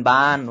รื่องเพื่อน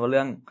บ้านว่าเ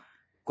รื่อง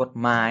กฎ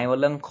หมายว่า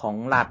เรื่องของ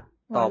รัฐ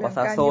ต่อประช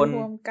าชน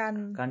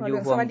การอยู่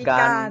ร่วม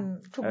กัน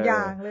ทุกอย่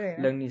างเลย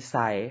เรื่องนิ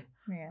สัย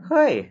เ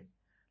ฮ้ย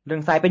เรื่อ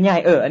งไซเป็นใหญ่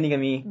อันนี้ก็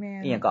มี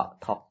อีหยังก็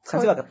ท็อกเขา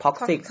ชื่อว่า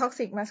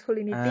toxic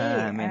masculinity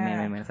แม่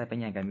นๆๆไซเป็น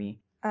ใหญ่ก็มี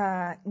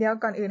เดี๋ยว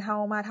ก่อนอื่นเฮา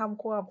มาท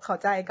ำความเข้า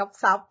ใจกับ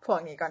ศัพท์พวก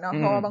นี้ก่อนเนาะเ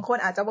พราะว่าบางคน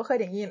อาจจะบ่เคย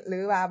ได้ยินหรื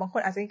อว่าบางค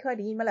นอาจจะเคยไ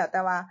ด้ยินมาแล้วแ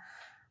ต่ว่า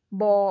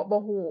บ่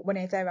ฮู้บ่แ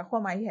น่ใจว่าควา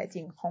มหมายที่แท้จ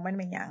ริงของมันเ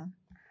ป็นหยัง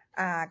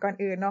ก่อน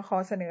อื่นเนาะขอ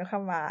เสนอค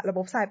ำว่าระบ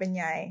บทรายเป็นใ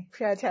หญ่เ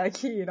พื่อแชร์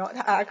คีย์เนาะ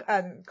ถ้า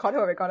ขอโท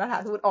ษไปก่อนนะถ้า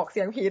สมมุติออกเ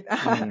สียงผิด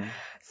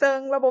ซึ่ง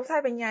ระบบทรา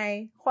ยเป็นใหญ่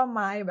ความหม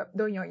ายแบบโ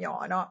ดยย่อ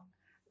ๆเนาะ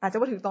อาจจะ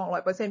บ่ถูกต้อง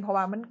 100% เพราะ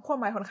ว่ามันความ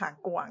หมายค่อนข้าง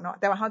กว้างเนาะ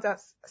แต่ว่าเฮาจะ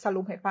ส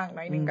รุปให้ฟังห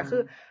น่อยนึงก็คื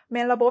อแ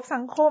ม่นระบบสั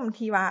งคม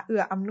ที่ว่าเอื้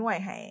ออำนวย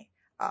ให้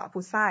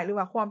ผู้ชายหรือ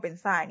ว่าความเป็น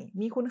ชายนี่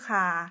มีคุณค่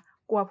า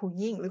กว่าผู้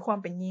หญิงหรือความ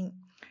เป็นหญิง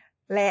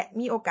และ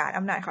มีโอกาส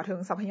อำนาจเข้าถึง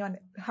ทรั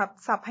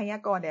พยา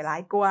กรได้หลา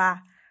ยกว่า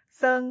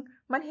ซึ่ง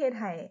มันเฮ็ด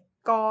ให้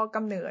ก่อก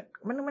ำเนิด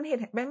มันเฮ็ด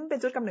มันเป็น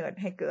จุดกำเนิด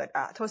ให้เกิด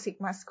toxic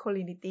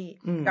masculinity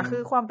ก็คื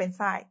อความเป็น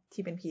ชาย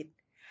ที่เป็นพิษ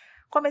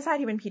ความเป็นชาย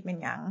ที่เป็นพิษเป็น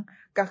หยัง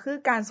ก็คือ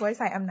การซวยใ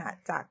ส่อำนาจ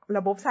จากร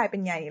ะบบชายเป็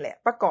นใหญ่นี่แหละ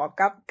ประกอบ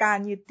กับการ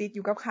ยึดติดอ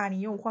ยู่กับค่านิ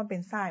ยมความเป็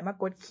นชายมา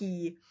กดขี่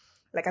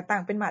และก็ตั้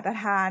งเป็นมาตร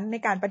ฐานใน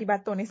การปฏิบั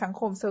ติตนในสัง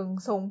คมซึ่ง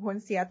ส่งผล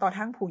เสียต่อ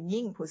ทั้งผู้หญิ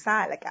งผู้ชา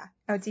ยและก็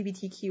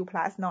LGBTQ+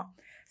 เนาะ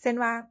เช่น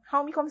ว่าเฮา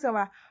มีความเชื่อ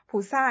ว่า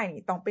ผู้ชาย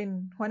นี่ต้องเป็น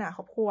หัวหน้าค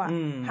รอบครัว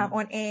ห้ามอ่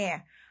อนแอ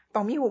ต้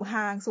องมีหูพ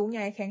างสูงให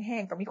ญ่แข็งแร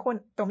งต้องมี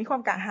ควา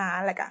มกล้าหาญ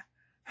และก็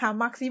ห้าม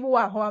มักสีบัว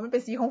เพราะว่ามันเป็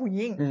นสีของผู้ห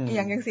ญิงอีห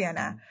ยังจังซี่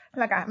นะ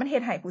แล้วก็มันเฮ็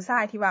ดให้ผู้ชา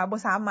ยที่ว่าบ่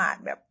สามารถ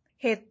แบบ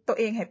เฮ็ดตัว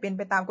เองให้เป็นไ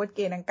ปตามกฎเก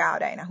ณฑ์ดังกล่าว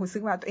ได้นะรู้สึ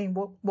กว่าตัวเอง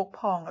บก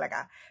พร่องแล้ว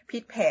ก็ผิ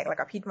ดแผกแล้ว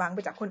ก็ผิดหวังไป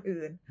จากคน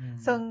อื่น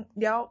ซึ่ง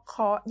เดี๋ยวข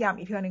อย้ำ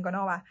อีกเทื่อนึงก่อนเน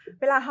าะว่า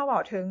เวลาเฮาเว้า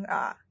ถึง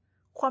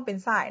ความเป็น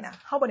ชายนะ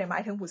เฮาบ่ได้หมา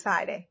ยถึงผู้ชา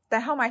ยเด้แต่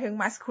เฮาหมายถึง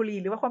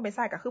masculine หรือว่าความเป็นช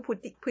ายก็คือ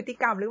พฤติ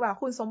กรรมหรือว่า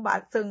คุณสมบั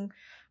ติซึ่ง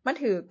มัน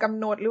ถูกกำ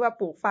หนดหรือว่า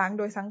ปลูกฝังโ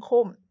ดยสังค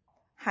ม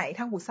ให้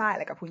ทั้งผู้ชายแ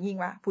ละกับผู้หญิง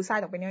ว่าผู้ชาย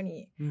ต้องเป็นแนว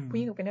นี้ผู้ห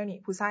ญิงต้องเป็นแนวนี้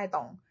ผู้ชาย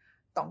ต้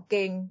องเ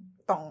ก่ง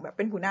ต้องแบบเ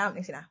ป็นผู้นำ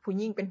จังซี่นะผู้ห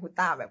ญิงเป็นผู้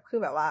ตามแบบคือ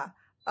แบบว่า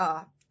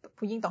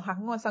ผู้หญิงต้องหัก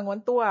งอนสงวน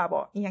ตัวบ่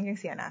อีหยังจัง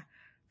ซี่นะ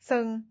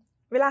ซึ่ง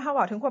เวลาเฮาเ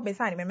ว้าถึงความเป็น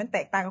ชายนี่มันแต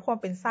กต่างกับความ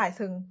เป็นชาย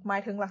ซึ่งหมา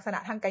ยถึงลักษณะ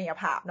ทางกาย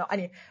ภาพเนาะอัน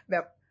นี้แบ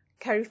บ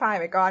clarify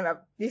ไว้ก่อนแบบ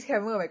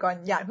disclaimer ไว้ก่อน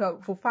อย่าเพื่อ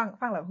ผู้ฟัง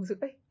แล้วรู้สึก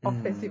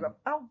offensive แบบ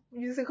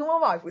อยู่ซื่อคือมา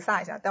เว้าให้ผู้ชา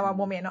ยใช่แต่ว่า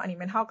บ่แม่นเนาะอันนี้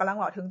มันเฮากำลัง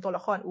เว้าถึงตัวล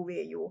ะครอูเว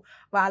อยู่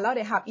ว่าเราไ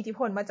ด้รับอิทธิพ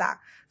ลมาจาก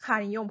ค่า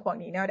นิยมพวก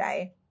นี้แนวใด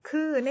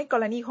คือในก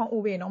รณีของอู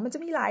เวเนาะมันจะ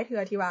มีหลายเทื่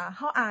อที่ว่าเ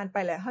ฮาอ่านไป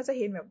แล้วเฮาจะเ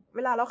ห็นแบบเว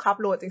ลาเราขับ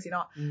รถจังซี่เน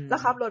าะแล้ว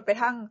ขับรถไป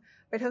ทา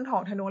งท้อ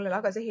งถนนแล้วเร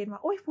าก็จะเห็นว่า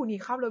โอ๊ยผู้นี้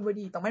ขับรถบ่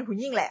ดีต้องเป็นผู้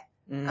หญิงแหละ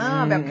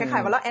แบบคล้า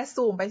ยๆว่าเราแอส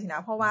ซูมไปสิน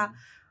ะเพราะว่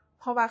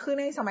าคือ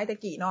ในสมัยตะ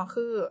กี้เนาะ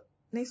คือ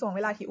ในช่วงเว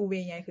ลาที่อูเว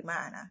ใหญ่ขึ้นมา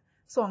นะ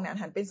ช่วงนั้น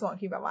หันเป็นช่วง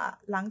ที่แบบว่า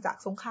หลังจาก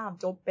สงคราม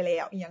จบไปแล้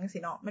วอีหยังจัง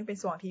ซี่เนาะมันเป็น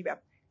ช่วงที่แบบ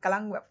กำลั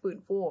งแบบฟื้น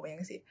ฟูไป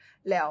จังซี่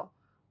แล้ว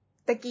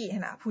ตะกี้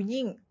หั่นน่ะผู้ห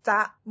ญิงจะ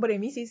บ่ได้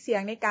มีสิทธิ์เสีย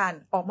งในการ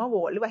ออกมาโหว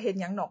ตหรือว่าเฮ็ด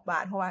หยังนอกบ้า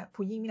นเพราะว่า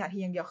ผู้หญิงมีหน้า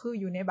ที่อย่างเดียวคือ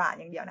อยู่ในบ้าน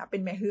อย่างเดียวนะเป็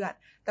นแม่เรือน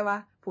แต่ว่า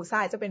ผู้ช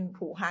ายจะเป็น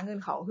ผู้หาเงิน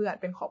เข้าเรือน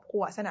เป็นครอบครั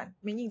วฉะนั้น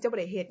แม่หญิงจะบ่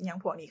ได้เฮ็ดหยัง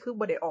พวกนี้คือ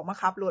บ่ได้ออกมา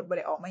ขับรถบ่ไ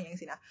ด้ออกมาหยังจั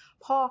งซี่นะ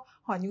พอ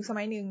ฮอดยุคส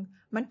มัยนึง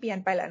มันเปลี่ยน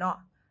ไปแล้วเนาะ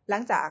หลั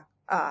งจาก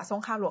ส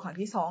งครามโลกครั้ง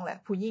ที่2แหละ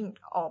ผู้หญิง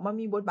ออกมา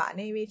มีบทบาท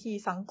ในเวที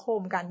สังคม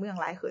การเมือง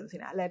หลายขึ้นสิ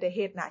นะและได้เ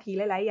ฮ็ดหน้าที่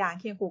หลายๆอย่าง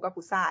เคียงคู่กับ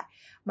ผู้ชาย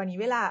บัดนี้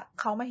เวลา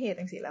เขามาเฮ็ด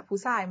จังซี่แล้วผู้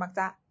ชายมักจ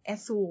ะแอส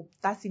ซูม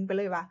ตัดสินไปเ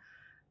ลยว่า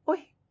โอ๊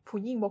ยผู้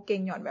หญิงบ่เก่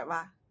งย้อนแบบว่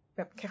าแ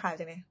บบคล้ายๆ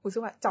จังได๋รู้สึ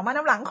กว่าเจ้ามาน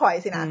ำหลังข่อย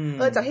สินะ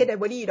เจ้าเฮ็ดได้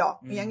บ่ดีดอก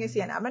อีหยังจัง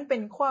ซี่นะ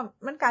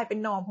มันกลายเป็น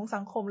นอร์มของสั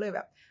งคมเลยแบ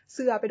บเ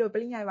ชื่อไปโดยป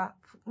ริยายว่า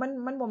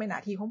มันบ่แม่นหน้า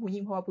ที่ของผู้หญิ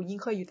งเพราะว่าผู้หญิง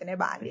เคยอยู่แต่ใน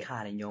บ้านเด้ค่า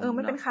นิยม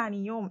มันเป็นค่า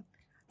นิยม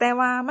แต่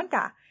ว่ามัน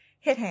ก็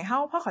เฮ็ดให้เฮา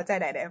พอเข้าใจ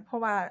ได้เพรา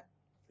ะว่า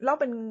เรา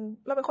เ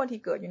ป็นคนที่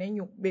เกิดอยู่ใน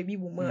ยุคเบบี้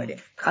บูมเมอร์เด้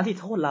คันที่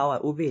โทษเรา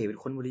อูเวเป็น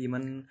คนบ่ดี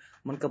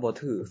มันก็บ่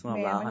ถูกสำหรับ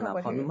เราหั่นน่ะเ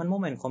พราะมันบ่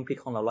แม่นความผิด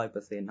ของเรา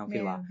 100% เฮาคิ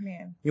ดว่า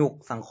ยุค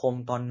สังคม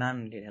ตอนนั้น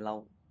ที่ให้เรา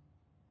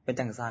เป็น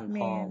จังซั่น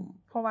พร้อม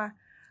เพราะว่า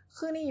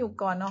คือในยุค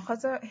ก่อนเนาะเขา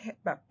จะ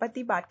แบบป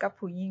ฏิบัติกับ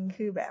ผู้หญิง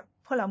คือแบบ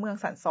พลเมือง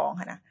สันสอง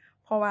หั่นน่ะ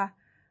เพราะว่า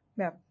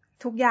แบบ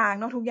ทุกอย่าง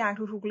เนาะทุกอย่าง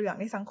ทุกๆเรื่อง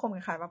ในสังคมค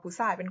ล้ายๆว่าผู้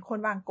ชายเป็นคน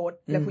วางกฎ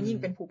และผู้หญิง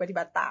เป็นผู้ปฏิ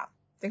บัติตาม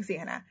จังซี่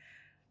หั่นนะ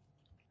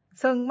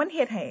ซึ่งมันเ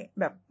ฮ็ดให้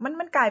แบบ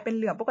มันกลายเป็น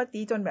เรื่องปกติ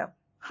จนแบบ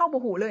เฮาบ่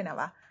ฮู้เลยนะ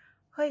ว่า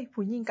เฮ้ย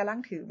ผู้หญิงกำลัง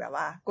ถือแบบ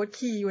ว่ากฎ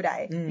ขี่อยู่ใด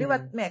หรือว่า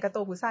แม้กระตั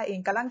วผู้ชายเอง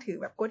กำลังถือ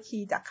แบบกฎ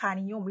ขี่จากค่า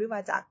นิยมหรือว่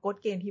าจากกฎ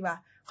เกณฑ์ที่ว่า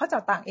เขาเจ้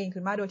าตั้งเอง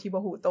ขึ้นมาโดยที่บ่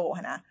ฮู้โต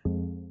หั่นนะ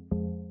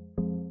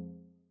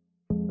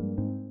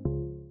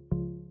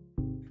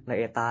ละเ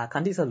อตาคั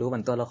นที่สรุปมั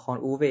นตัวละคร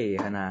อูเว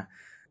หั่นน่ะ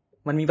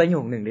มันมีประโย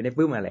คนึงที่ได้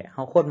ปึ้มมาแหละเฮ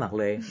าโคตรมัก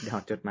เลยเดี๋ยวเฮ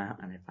าจดมา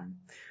อ่านให้ฟัง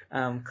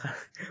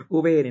อู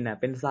เวนี่น่ะ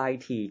เป็นชาย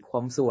ที่ควา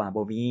มชั่ว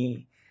บ่มี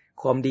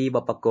ความดี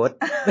บ่ปรากฏ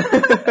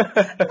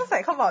ใส่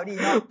คำเว้าดี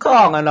เนาะข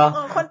องอ่ะเนาะ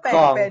คนแปล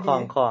ดีขอ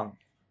ง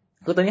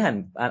คือตัวนี้หัน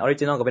ออริ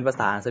จินัลก็เป็นภา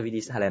ษาสวี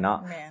ดิชหั่นแหละเนาะ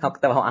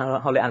แต่ว่า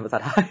เฮาเลยอ่านภาษา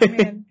ไทยแ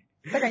ม่น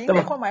แต่ก็ยังไ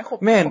ด้ความหมายครบ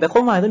แม่นแต่คว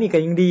ามหมายตัวนี้ก็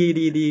ยังดี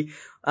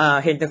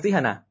เห็นจังซี่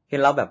หั่นน่ะเห็น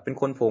เราแบบเป็น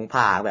คนโผงผ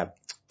างแบบ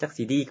จัก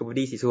สิดีก็บ่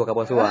ดีสิชั่วก็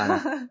บ่ชั่วน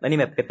ะแล้วนี่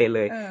แบบเป๊ะๆเ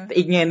ลยแต่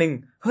อีกแง่นึง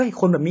เฮ้ย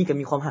คนแบบนี้ก็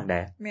มีความรักได้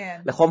แม่น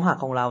และความรัก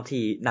ของเรา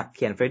ที่นักเ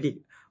ขียนเฟรดิก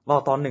เว้า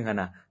ตอนนึงหั่น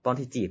น่ะตอน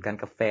ที่จีบกัน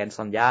กับแฟนซ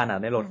อนยาน่ะ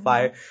ในรถไฟ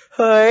เ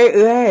ฮ้ยเ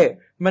อ้ย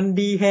มัน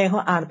ดีแฮงเฮา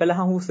อ่านไปแล้วเ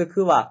ฮารู้สึก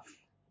คือว่า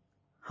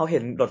เฮาเห็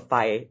นรถไฟ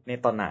ใน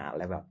ตอนหน้า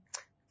แล้วแบบ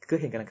คือ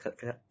เห็นเ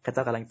ขาเจ้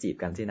ากำลังจีบ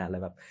กันสินะแล้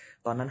วแบบ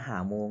ตอนนั้น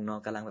5:00 นเนาะ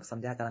กำลังแบบซอน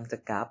ยากำลังจะ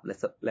กลับ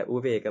และอู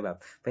เวก็แบบ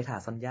ไปถ่า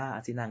ซอนยา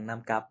สินั่งน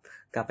ำกลั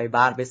บไป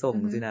บ้านไปส่ง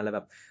สินะแล้วแบ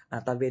บ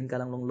ตะเวนก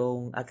ำลังลง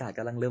อากาศก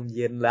ำลังเริ่มเ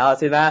ย็นแล้ว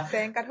สินะแส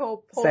งกระทบ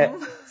ผม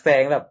แส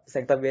งแบบแส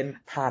งตะเวน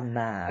ผ่านห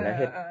น้าแล้วเ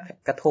ฮ็ด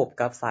กระทบ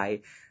กับสา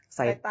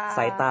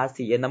ยตา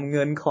สีน้ำเ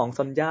งินของซ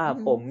อนยา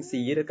ผม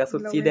สีกับสุ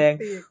ดสีแดง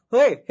เ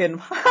ฮ้ยเห็น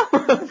ภ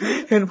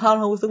าพแ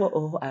ล้วรู้สึกว่าโ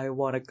อ้ I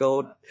wanna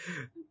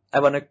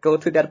go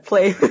to that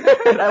place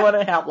I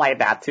wanna have like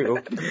that too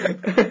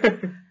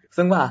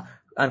ซึ่งว่า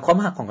ความ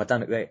รักของเขาเจ้า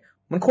เอ้ย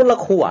มันคนละ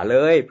ขั้วเล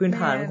ยพื้นฐ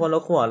านคนล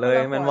ะขั้วเลย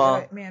แม่นบ่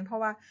แม่นเพราะ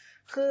ว่า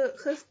คือ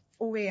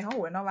อูเวเฮา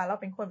ฮู้เนาะว่าเรา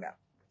เป็นคนแบบ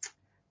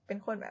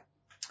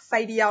ไซ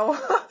เดียว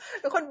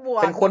เป็นคนบว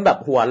กเป็นคนแบบ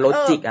หัวโล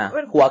จิก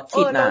หัว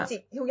คิดน่ะโลจิ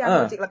กทุกอย่างโ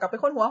ลจิกแล้วก็เป็น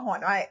คนหัวหอน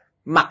ไว้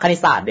มักคณิต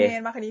ศาสตร์เด้แม่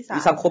นมักคณิตศาสตร์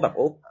วิสังคมแบบโ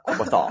อ้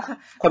บ่สอ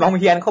คนบาง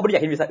เรียนเขาบ่ได้อยา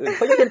กเห็นวิชาอื่นเ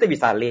ขาอยากเรียนแต่วิ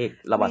ชาเลข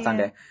ระว่าซั่น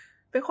เด้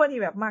เป็นคนที่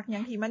แบบมักหยั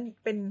งที่มัน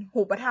เป็น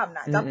หูปธรรม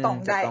น่ะจับต้อง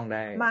ได้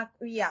มัก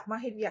เวียกมัก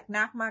เฮ็ดเวียกห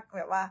นักมักแ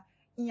บบว่า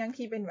อีหยัง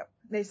ที่เป็นแบบ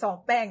ได้สอง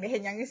แป้งได้เฮ็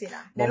ดหยังจังซี่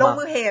น่ะได้ลง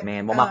มือเฮ็ดแม่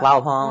นบ่มักเว้า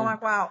พ้องบ่มั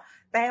กเว้า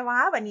แต่ว่า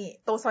บัดนี้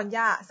โตซอนย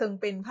าซึ่ง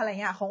เป็นภรร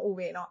ยาของอูเ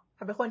วเนาะเข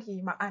าเป็นคนที่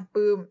มักอ่าน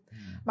ปึ้ม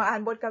มักอ่า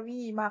นบทก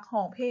วีมักร้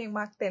องเพลง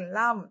มักเต้นร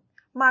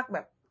ำมักแบ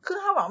บคือ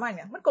เฮาเว้ามาเ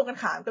นี่ยมันตรงกัน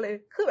ข้ามกันเลย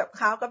คือแบบ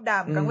ขาวกับด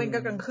ำกลางเว้นกั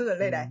บกลางคืน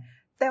เลยได้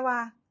แต่ว่า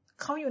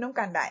เขาอยู่นำ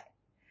กันได้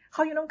เข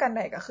าอยู่นำกันไ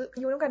ด้ก็คือ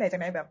อยู่นำกันได้จั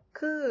งได๋แบบ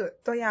คือ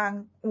ตัวอย่าง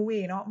อูเว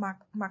เนาะ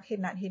มักเฮ็ด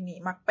นั่นเฮ็ดนี่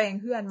มักแปลง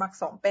เฮือนมัก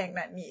ซ่อมแปลง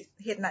นั่นนี่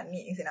เฮ็ดนั่น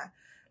นี่จังซี่นะ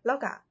แล้ว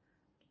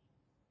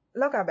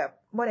ก็แบบ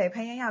บ่ได้พ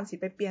ยายามสิ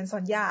ไปเปลี่ยนซอ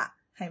นยา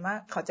ให้มา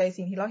เข้าใจ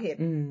สิ่งที่เราเฮ็ด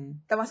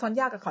แต่ว่าซอน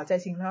ย่าก็เข้าใจ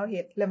สิ่งที่เราเ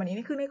ฮ็ดแล้วบัดนี้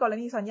นี่คือในกร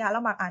ณีซอนย่าเร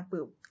ามักอ่าน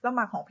ปึ้มเรา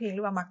มักร้องเพลงห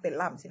รือว่ามักเต้น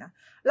รำสินะ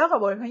แล้วก็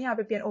บ่ได้พยายามไ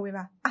ปเปลี่ยนโอเว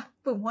ว่าอ่ะ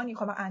ปึ้มฮ้อนนี้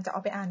ข่อยมักอ่านจะเอ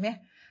าไปอ่านแม่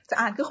จะ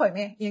อ่านคือข่อยแ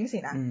ม่อีหยังสิ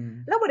นะ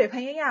แล้วบ่ได้พ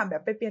ยายามแบ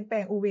บไปเปลี่ยนแปล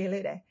งโอเวเล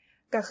ยได้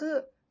ก็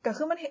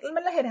คือมันเฮ็ด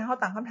ให้เฮา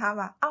ตั้งคำถาม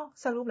ว่าเอ้า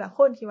สรุปแล้วค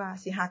นที่ว่า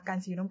สิฮักกัน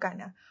สิอยู่นำกัน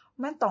เนี่ย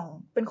มันต้อง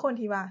เป็นคน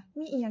ที่ว่า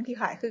มีอีหยังที่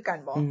คล้ายคือกัน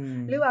บ่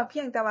หรือว่าเพี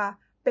ยงแต่ว่า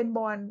เป็นบ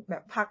อนแบ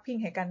บพักพิง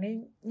ให้กันใน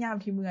ยาม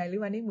ที่เมื่อยหรื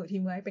อว่าในมื้อ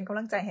ที่เมื่อยเป็นกำ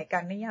ลังใจให้กั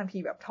นในยาม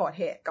ที่แบบท้อแ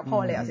ท้ก็พอ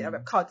แล้วสิแบ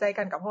บเข้าใจ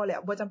กันก็พอแล้ว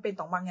บ่จำเป็น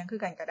ต้องมักหยังคื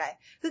อกันก็ได้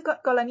คือ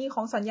กรณีข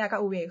องซอนยากับ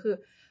อูเวคือ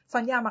ซอ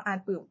นยามักอ่าน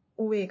ปึ้ม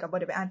อูเวก็บ่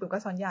ได้ไปอ่านปึ้มกั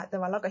บซอนยาแต่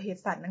ว่าเราก็เฮ็ด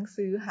สั่นหนัง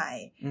สือให้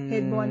เฮ็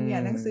ดบอนเนี่ย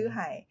หนังสือใ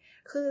ห้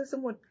คือส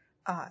มมุติ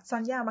ซอ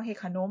นยามักเฮ็ด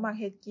ขนมมัก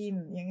เฮ็ดกิน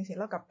อย่างจังซี่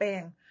เราก็แปล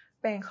ง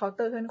เคาน์เต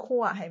อร์เฮือนครั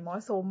วให้เหมาะ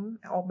สม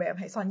ออกแบบ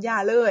ให้ซอนยา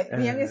เลย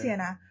มีหยังจังซี่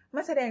นะมั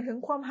นแสดงถึง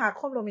ความรัก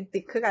ความโรแมนติ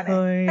กคือกัน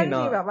ทั้ง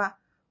ที่แบบว่า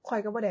ข่อย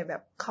ก็บ่ได้แบ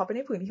บเข้าไปใน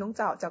พื้นที่ของเ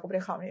จ้าก็บ่ไ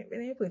ด้เข้าใ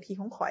นพื้นที่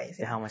ของข่อย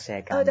สิจะเฮามาแช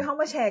ร์กันจะเฮา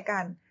มาแชร์กั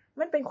น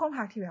มันเป็นความ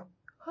รักที่แบบ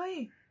เฮ้ย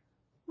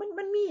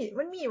มัน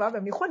มีว่าแบ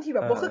บมีคนที่แบ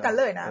บบ่คือกัน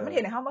เลยนะมันเ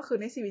ห็นให้เฮามาคือ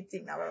ในชีวิตจริ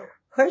งนะแบบ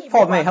เฮ้ยพ่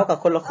อแม่เฮากับ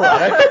คนละขั้ว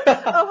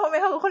พ่อแม่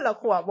เฮากับคนละ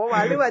ขั้วบ่ว่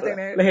าหรือว่าจัง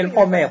ได๋แล้วเห็นพ่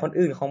อแม่คน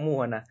อื่นของหมู่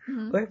น่ะ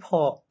เฮ้ยพ่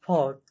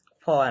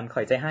ออันข่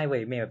อยใจให้เว้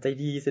ยแม่แบบใจ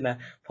ดีซินะ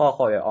พ่อ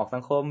ข่อยออกสั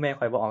งคมแม่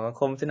ข่อยบ่ออกสัง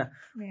คมซินะ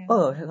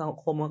สัง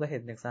คมมันก็เห็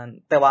นจังซั่น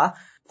แต่ว่า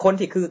คน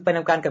ที่คือไปน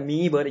ำกันก็มี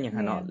เบิดอีหยัง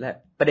หั่นเนาะและ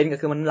ประเด็นก็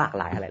คือมันหลาก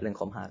หลายอะไรเรื่อง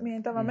ความรักแม่น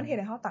แต่ว่ามันเฮ็ด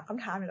ให้เฮาตั้งค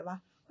ำถามนี่แหละว่า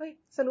เฮ้ย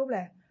สรุปแ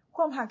ล้วค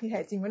วามรักที่แท้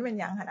จริงมันเป็น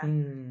หยังหั่นน่ะ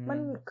มัน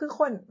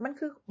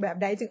คือแบบ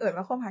ใดจึงเอิ้น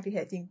ว่าความรักที่แ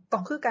ท้จริงต้อ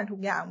งคือกันทุก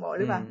อย่างบ่ห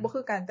รือว่าบ่คื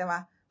อกันแต่ว่า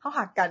เฮา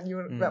รักกันอยู่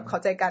แบบเข้า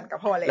ใจกันก็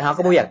พอแล้วแล้วเฮา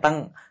ก็บ่อยากตั้ง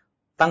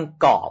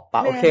กรอบป่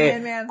ะโอเค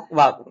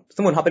ว่าส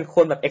มมุติเฮาเป็นค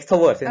นแบบ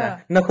extrovert ใช่มั้ย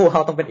นักครูเฮ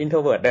าต้องเป็น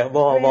introvert เด้อ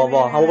บ่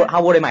เฮา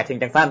บ่ได้หมายถึง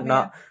จังซั่นเนา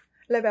ะ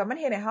เลยแบบมัน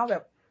เฮ็ดให้เฮาแบ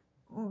บ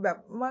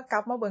เมื่อกลั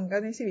บมาเบิ่งกั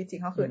นในชีวิตจริ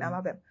งเฮาคือนะว่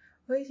าแบบ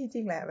เฮ้ยที่จ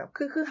ริงแหละแบบ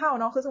คือเฮา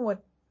เนาะคือสมมุ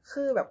ติ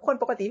คือแบบคน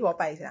ปกติทั่ว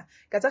ไปสินะ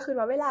ก็จะคิด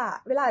ว่าเว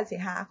ลาสิ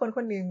หาค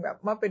นนึงแบบ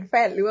มาเป็นแฟ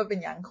นหรือว่าเป็น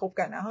หยังคบ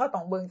กันนะเฮาก็ต้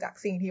องเบิ่งจาก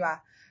สิ่งที่ว่า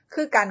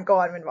คือกันก่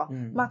อนแม่นบ่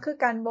มักคือ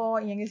กันบ่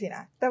อีหยังจังซี่น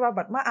ะแต่ว่า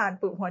บัดมาอ่าน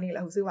ปึ้มหัวนี้แล้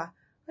วรู้สึกว่า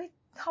เฮ้ย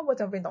เฮาบ่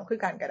จำเป็นต้องคือ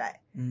กันก็ได้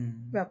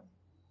แบบ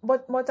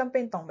บ่จำเป็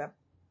นต้องแบบ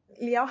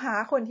เลี้ยวหา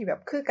คนที่แบบ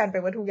คือกันไป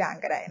เบิดทุกอย่าง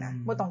ก็ได้นะ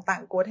บ่ต้องตั้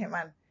งกฎให้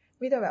มัน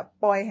มีแต่แบบ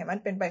ปล่อยให้มัน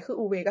เป็นไปคือ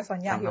อูเวกับซอน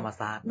ยาที่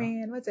แม่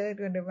นว่าเจอ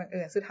กันโดยบังเ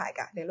อิญสุดท้าย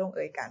ก็ได้ลงเอ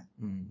ยกัน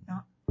เนา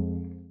ะ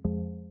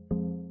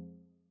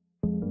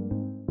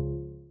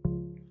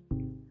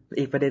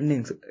อีกประเด็นหนึ่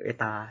งไอ้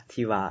ตา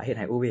ที่ว่าเฮ็ดใ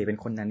ห้อูเวเป็น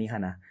คนนั้นนี่ค่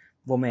ะนะ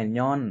บ่แม่น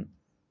ย้อน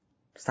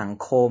สัง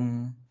คม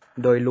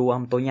โดยรวม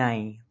ตัวใหญ่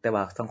แต่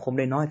ว่าสังคม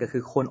น้อยๆก็คื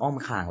อคนอ้อม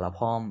ข้างเรา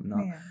พร้อมเนา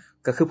ะ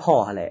ก็คือพ่อ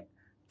แหละ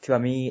ที่ว่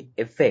ามีเ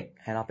อฟเฟค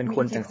ให้เราเป็นค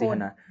นจังซี่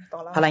นะ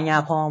ภรรยา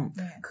พร้อม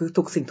คือ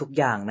ทุกสิ่งทุก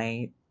อย่าง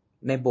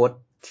ในบท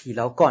ที่เ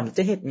ราก่อนจ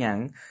ะเฮ็ดหยัง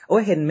โอ้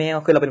ยเห็นแมว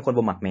คือเราเป็นคน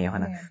บ่มักแมวหั่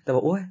นน่ะแต่ว่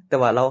าโอ้ยแต่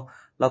ว่าเร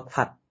า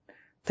ผัด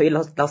ที่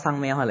เราสั่ง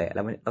แมวหั่นแหละแ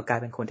ล้วเรากลาย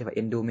เป็นคนที่ว่าเ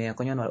อ็นดูแมว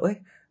ก็ย้อนว่าเอ้ย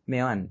แม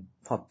วอัน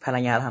พอภรร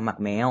ยาเรามัก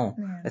แมว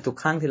แต่ทุก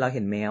ครั้งที่เราเ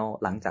ห็นแมว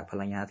หลังจากภร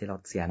รยาที่เรา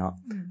เสียเนาะ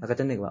เราก็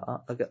จะนึกว่า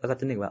เราก็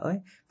จะนึกว่าเอ้ย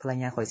ภรร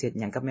ยาข่อยเฮ็ด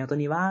หยังกับแมวตัว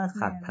นี้วะ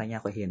ขาดภรรยา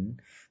ข่อยเห็น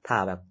ถ้า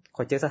แบบ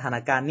ข่อยเจอสถาน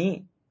การณ์นี้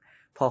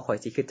พอข่อย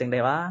สิคิดจังได๋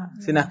วะ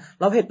สินะ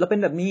เราเป็น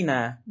แบบนี้น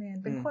ะแม่น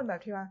เป็นคนแบบ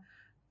ที่ว่า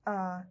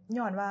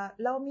ย้อนว่า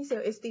เรามีเซล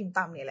ฟ์เอสติม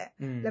ต่ำนี่แหละ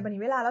แล้วบัด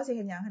นี้เวลาเราสิเ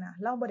ฮ็ดหยังหั่นน่ะ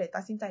เราบ่ได้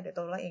ตัดสินใจด้วย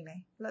ตัวเราเองเลย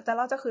แต่เ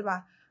ราจะคิดว่า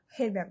เ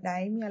ฮ็ดแบบใด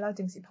เมียเรา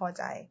จึงสิพอใ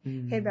จ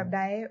เฮ็ดแบบใด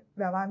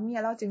แบบว่าเมีย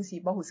เราจึงสิ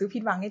บ่รู้สึกผิ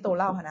ดหวังในตัว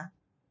เราหั่นนะ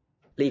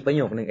อีกประโ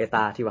ยคนึงไอ้ต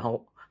าที่ว่า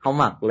เฮา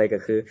มักเลยก็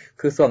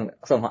คือส่ว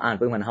นเฮาอ่าน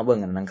ปึ้งมันเฮาเบิ่ง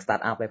กันหนังสตาร์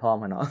ทอัพไปพร้อม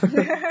เนาะ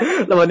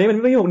แล้ววันนี้มัน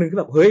มีประโยคนึงคือ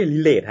แบบเฮ้ยรี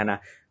เลทหั่นนะ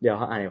เดี๋ยวเ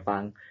ฮาอ่านให้ฟั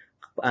ง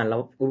แล้ว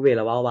อูเวแ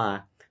ล้วว่า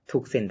ทุ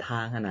กเส้นทา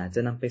งหั่นน่ะจะ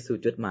นำไปสู่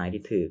จุดหมาย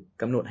ที่ถูก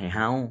กำหนดให้เฮ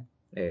า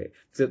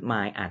จุดหม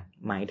ายอาจ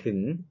หมายถึง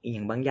อีห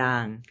ยังบางอย่า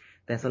ง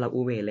แต่สำหรับ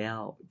อูเวแล้ว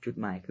จุด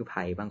หมายคือไผ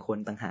บางคน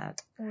ต่างหาก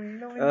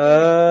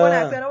บ่น่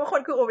าเชื่อนะว่าค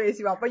นคืออูเว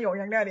สิว่าประโยค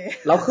อย่างแนวนี้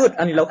เราคิด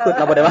อันนี้เราคิด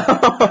เราบ่ได้ว่า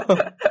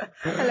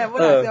นั่นแหละบ่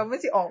น่าเชื่อมัน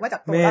สิออกมาจา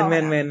กตัวเราแ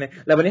ม่นๆ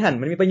ๆแล้ววันนี้หัน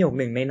มันมีประโยค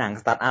นึงในหนัง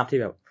สตาร์ทอัพที่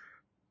แบบ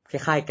ค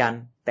ล้ายๆกัน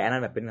แต่อันนั้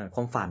นแบบเป็นค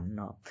วามฝัน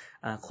เนาะ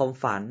ความ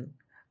ฝัน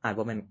อาจ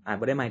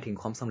บ่ได้หมายถึง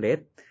ความสำเร็จ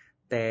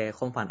แต่ค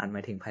วามฝันอาจหม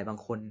ายถึงไผบาง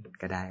คน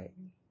ก็ได้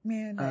แ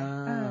ม่น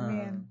แ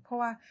ม่นเพราะ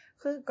ว่า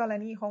คือกร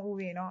ณีของอูเ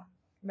วเนาะ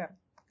แบบ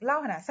เล่า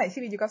หั่นน่ะใช้ชี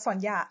วิตอยู่กับซอน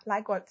ยาหลา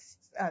ยกว่า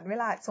เว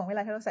ลา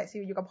ที่เราใช้ชี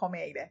วิตอยู่กับพ่อแ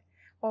ม่อีกเด้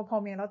พ่อ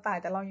แม่เราตาย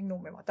แต่เรายังหนุ่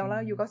มแม่นบ่แต่เรา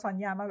อยู่กับซอน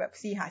ยามาแบบ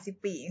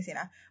 4-50 ปีจังซี่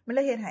นะมันเล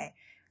ยเฮ็ดให้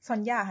ซอน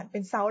ยาหั่นเป็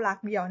นเสาหลัก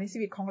เดียวในชี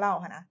วิตของเรา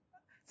หั่นนะ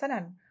ฉะ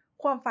นั้น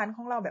ความฝันข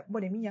องเราแบบบ่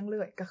ได้มีหยังเล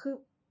ยก็คือ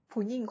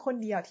ผู้หญิงคน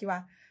เดียวที่ว่า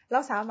เรา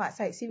สามารถใ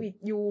ช้ชีวิต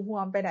อยู่ร่ว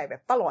มไปได้แบ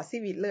บตลอดชี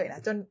วิตเลยนะ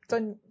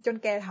จน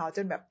แก่เฒ่าจ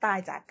นแบบตาย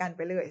จากกันไ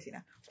ปเลยสิน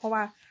ะเพราะว่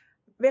า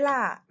เวล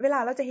า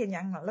เราจะเห็นห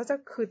ยังเนาะเราจะ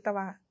คิดแต่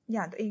ว่า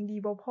ย่านตัวเองดี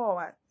บ่พอ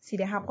ว่าสิ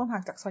ได้รับความรั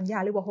กจากซอนยา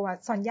หรือบ่เพราะว่า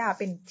ซอนยา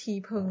เป็นที่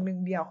พึ่งหนึ่ง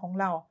เดียวของ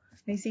เรา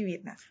ในชีวิต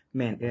น่ะแ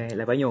ม่นแ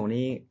ล้วประโยค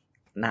นี้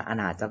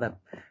น่าจะแบบ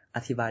อ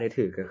ธิบายได้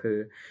ถูกก็คือ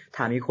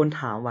ถ้ามีคน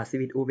ถามว่าชี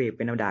วิตอูเวเ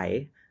ป็นแนวใด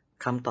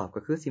คำตอบก็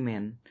คือสิแม่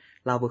น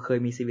เราบ่เคย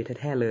มีชีวิต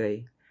แท้ๆเลย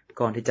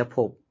ก่อนที่จะพ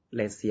บแ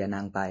ละเสียน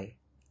างไป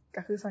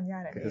ก็คือซอนยา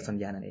นั่นเองก็คือซอน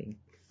ยานั่นเอง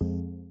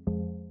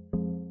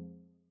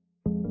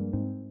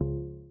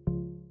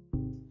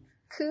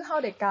คือเฮา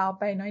ได้กล่าว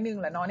ไปน้อยนึง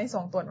แล้วเนาะใน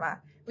2ตอนว่า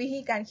วิธี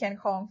การเขียน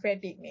ของเฟร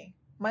ดริกนี่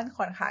มัน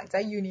ค่อนข้างจะ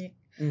ยูนิค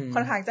ค่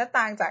อนข้างจะ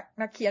ต่างจาก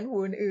นักเขียนผู้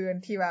อื่น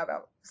ๆที่ว่าแบ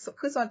บ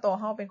คือส่วนตัว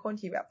เฮาเป็นคน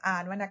ที่แบบอ่า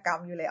นวรรณกรร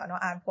มอยู่แล้วเนา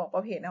ะอ่านพวกปร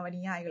ะเภทนว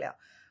นิยายอยู่แล้ว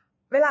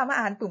เวลามา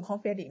อ่านปุ่มของ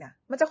เฟรดริกนะ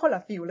มันจะคนล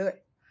ะฟีลเลย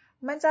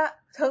มันจะ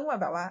เทิงว่า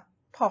แบบว่า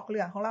พล็อตเ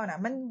รื่องของเรานะ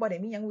มันบ่ได้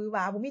มีหยังหวือหว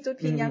าบ่มีจุด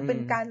พลิกหยังเป็น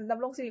การด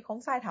ำรงชีวิตของ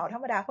ชายเฒ่าธร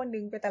รมดาคนนึ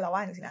งไปแต่ละวั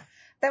นจังซี่นะ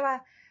แต่ว่า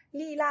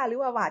ลีลาหรือ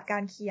ว่าวาดกา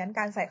รเขียนก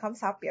ารใส่ค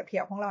ำศัพท์เปรียบเที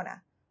ยบของเรานะ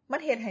มั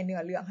นเฮ็ดให้เนื้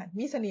อเรื่องหั่น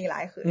มีเสน่ห์หล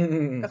ายขึ้น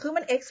ก็คือ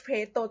มันเอ็กซ์เพร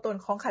สตัวตน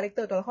ของคาแรคเต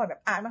อร์ตัวละครแบ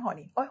บอ่านมาหอ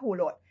นี่โอ้ยหูโ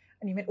หลด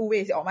อันนี้มันอูเว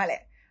สิออกมาแหล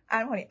ะอ่า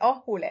นหอนี่อ๋อ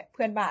หูแหละเ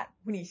พื่อนบ้าน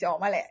ผู้นี้สิออก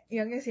มาแหละอีห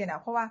ยังจังซี่นะ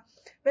เพราะว่า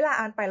เวลา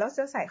อ่านไปแล้วจ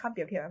ะใส่คำเป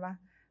รียบเทียบไว้ว่า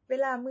เว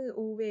ลามือ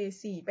อูเว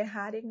สิไปห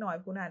าเด็กน้อย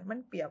ผู้นั้นมัน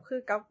เปรียบคื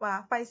อกับว่า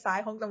ไฟซ้าย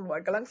ของตำรวจ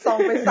กำลังส่อง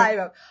ไปใส่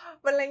แบบ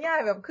มันเลยง่าย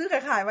แบบคือค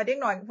ล้ายๆว่าเด็ก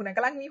น้อยผู้นั้นก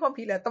ำลังมีความ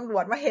ผิดแล้วตำรว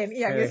จมาเห็นอี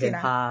หยังจังซี่น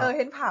ะเ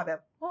ห็นภาพแบบ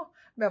โอ้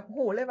แบบ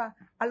หูเลยว่า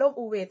อารมณ์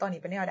อูเวตอนนี้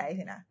เป็นแนวใด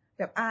สินะ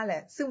แบบอ่านแหล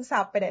ะซึมซั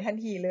บไปได้ทัน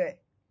ทีเลย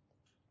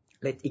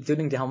และอีกจุด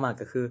นึงที่เฮามัก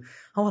ก็คือ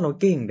เฮาว่าเรา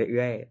เก่งได้เ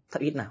อื้อยสั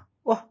กนิดน่ะ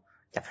โอ้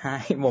อยากหา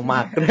ยบ่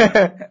มัก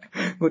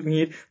หงุดห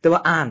งิดแต่ว่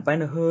าอ่านไป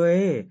น่ะเฮ้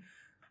ย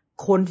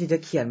คนที่จะ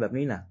เขียนแบบ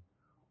นี้น่ะ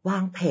วา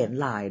งแผน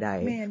หลายใด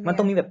มัน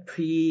ต้องมีแบบ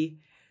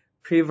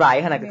pre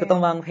write ขนาดก็ต้อ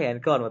งวางแผน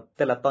ก่อนว่าแ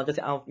ต่ละตอนจ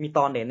ะเอามีต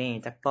อนใดแน่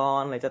จากตอ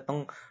นอะไรจะต้อง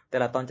แต่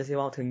ละตอนจะสิเ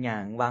ว้าถึงหยั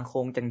งวางโคร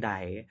งจังใด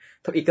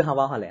ทุกอีกก็เฮาเ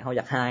ว้าหั่นแหละเฮาอ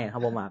ยากหายเฮา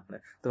บ่มัก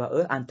แต่ว่า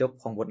อ่านจบ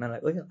ของบทนั้นแล้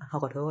วเฮา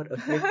ขอโทษ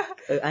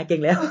อ่านเก่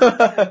งแล้ว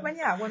มัน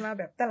อยากวนมา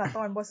แบบแต่ละต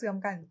อนบ่เสื่อม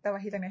กันแต่ว่า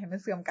เฮ็ดจังได๋ให้มั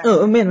นเสื่อมกัน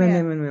แม่น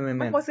ๆๆ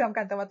ๆมันบ่เสื่อม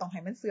กันแต่ว่าต้องให้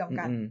มันเสื่อม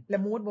กันและ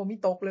มูดบ่มี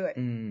ตกเลย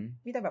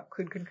มีแต่แบบ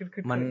ขึ้น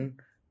ๆๆมัน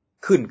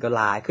ขึ้นก็ห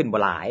ลายขึ้นบ่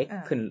หลาย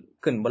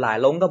ขึ้นบ่หลาย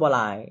ลงก็บ่หล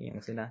ายอย่าง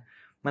ซี่นะ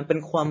มันเป็น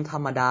ความธร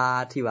รมดา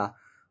ที่ว่า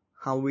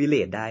เฮา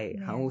relate ได้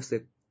เฮารู้สึ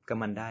กกับ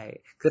มันได้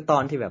คือตอ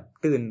นที่แบบ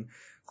ตื่น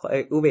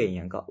อุเบห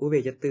ยังก็อุเบ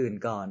จะตื่น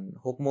ก่อน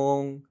 6:00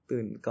 น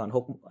ตื่นก่อน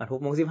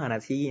6:15 น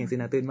าทีจังซี่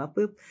นะตื่นมา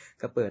ปึ๊บ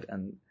ก็เปิด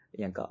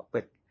หยังก็เปิ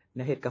ดแน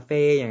วเฮ็ดกาแฟ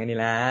อย่างนี้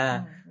ล่ะ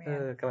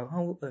ก็แบบเฮ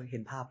าเห็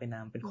นภาพไปน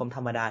ำเป็นความธ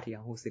รรมดาที่เ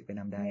ฮารู้สึกไป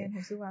นำได้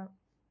รู้สึกว่า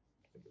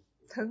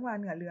ถึงว่า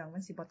เนื้อเรื่องมั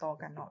นสิบ่ต่อ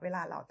กันเนาะเวล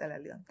าเราแต่ละ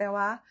เรื่องแต่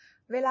ว่า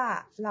เวลา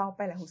เราไ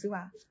ปแล้วรู้สึก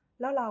ว่า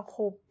แล้วเราค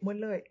รบหมด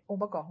เลยอง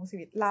ค์ประกอบของชี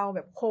วิตเราแบ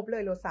บครบเล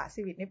ยรสชาติ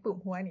ชีวิตในปึ้ม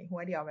หัวนี่หั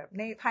วเดียวแบบใ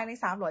นภายใน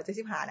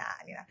375หน้า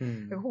นี่นะ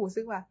แบบรู้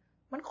สึกว่า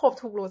มันครบ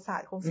ทุกรสชา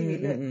ติของชีวิต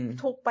เลย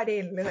ทุกประเด็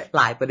นเลย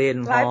หลายประเด็น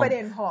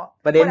พอ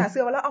ประเด็นเ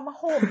ชื่อว่าแล้วเอามาโ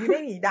ฮมอยู่ใน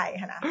นี่ได้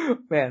หั่นน่ะ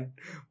แม่น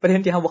ประเด็น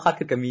ที่เฮาบ่คาด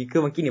คิดก็มีคื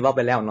อเมื่อกี้นี่เว้าไ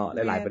ปแล้วเนาะ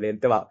หลายๆประเด็น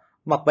แต่ว่า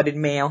มักประเด็น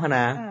แมวหั่นน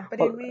ะประ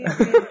เด็นแมว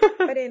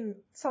ประเด็น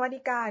สวัส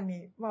ดิการ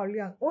นี่เว้าเ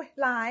รื่องโอ๊ย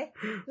หล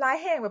าย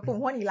แฮงแบบปุ่ม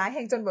หัวนี่หลายแฮ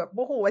งจนแบบ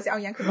บ่ฮู้ว่าสิเอา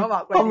หยังขึ้นมาเว้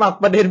าเพราะมัก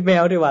ประเด็นแม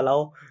วที่ว่าเรา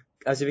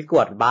เอาชีวิตก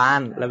วาดบ้า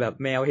นแล้วแบบ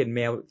แมวเห็นแม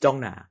วจ้อง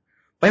หน้า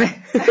ไปมั้ย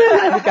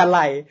มีการไ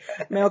ล่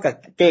แมวก็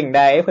เก่งไ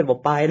ด้เพิ่นบ่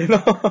ไปเด้อเน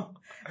าะ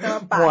แต่ว่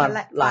าปาก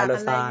หลายรส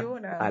ชาติ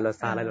หลายรส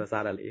ชา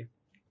ติอะลี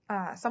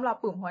สำหรับ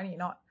ปุ่มหัวนี่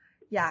เนาะ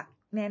อยาก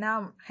แนะน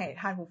ำให้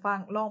ท่านผู้ฟัง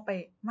ลองไป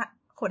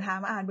ค้นหา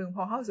มาอ่านเบิ่งเพร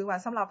าะเฮารู้สึกว่า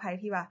สำหรับใคร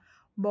ที่ว่า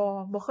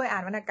บ่เคยอ่า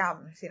นวรรณกรรม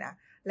สินะ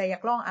และอยา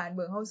กลองอ่านเ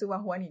บิ่งเฮารู้สึกว่า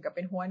หัวนี่ก็เ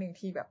ป็นหัวนึง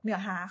ที่แบบเนื้อ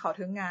หาเข้า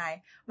ถึงง่าย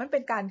มันเป็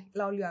นการเ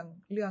ล่าเ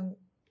รื่อง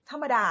ธร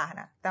รมดา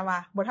น่ะแต่ว่า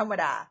บ่ธรรม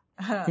ดา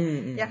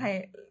อยากให้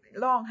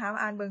ลองหามา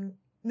อ่านเบิ่ง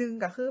นึง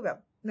ก็คือแบบ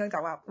เนื่องจา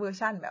กว่าเวอร์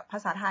ชันแบบภา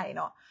ษาไทยเ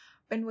นาะ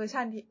เป็นเวอร์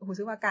ชันที่รู้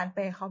สึกว่าการแป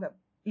ลเขาแบบ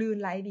ลื่น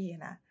ไหลดี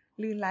นะ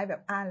ลื่นไหลแบ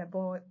บอ่านแล้ว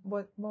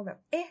บ่แบบ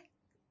เอ๊ะ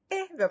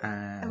แบบ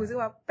รู้สึก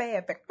ว่าแปล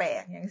แปล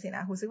กๆอย่างซี่น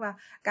ะรู้สึกว่า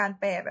การ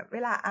แปลแบบเว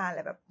ลาอ่านแ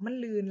ล้วแบบมัน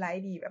ลื่นไหล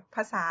ดีแบบภ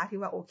าษาที่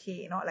ว่าโอเค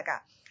เนาะแล้วก็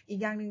อีก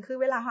อย่างนึงคือ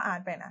เวลาเฮาอ่าน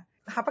ไปนะ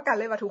รับประกัน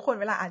เลยว่าทุกคน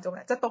เวลาอ่านจบ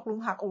น่ะจะตกหลุม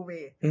รักโอเว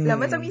แล้ว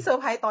มันจะมีเซอร์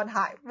ไพรส์ตอน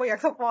ท้ายบ่อยาก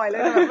สปอยเล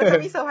ยแบบมันจะ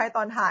มีเซอร์ไพรส์ต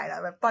อนท้ายน่ะ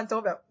แบบตอนจ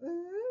บแบบ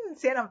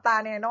เสียน้ำตา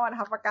แน่นอน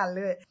รับประกัน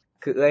เลย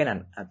คือนั่น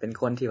เป็น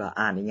คนที่ว่า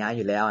อ่านนิยายอ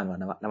ยู่แล้ว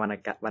วรรณ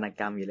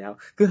กรรมอยู่แล้ว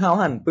คือเฮา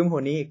หั่นปึ้มโห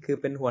นี่คือ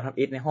เป็นหัวทำ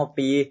อิฐในฮอบ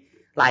ปี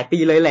หลายปี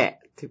เลยแหละ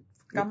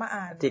ก็มา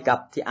อ่าน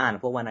ที่อ่าน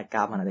พวกวรรณกร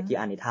รมตะกี้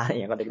อ่านนิทานอ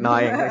ย่างก็เด็กน้อย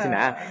อย่างงี้สิน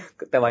ะ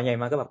แต่ว่าใหญ่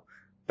มาก็แบบ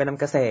ไปน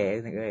ำกระแส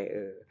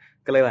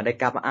ก็เลยว่าได้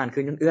กลับมาอ่านคื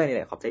อย้อนนี่แ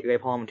หละขอบใจ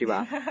พร้อมที่ว่า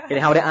เฮ็ดใ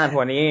ห้เฮาได้อ่านหั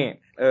วนี้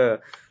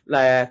แล้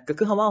วก็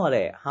คือเฮาเว้าแห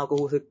ละเฮาก็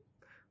รู้สึก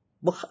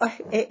บ่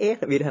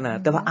วิทนา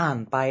แต่ว่าอ่าน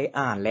ไป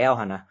อ่านแล้ว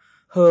หั่นนะ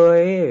เฮ้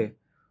ย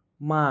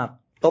มาก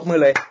ตบมือ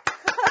เลย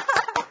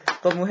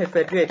ตบมือให้เฟร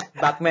ดริก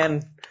บัคแมน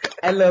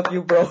I love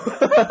you bro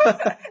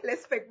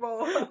respect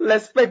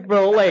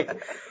bro like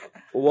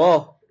ว้าว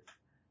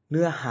เ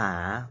นื้อหา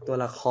ตัว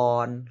ละค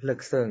รลึ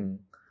กซึ้ง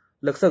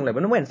เลยมั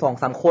นเหมือน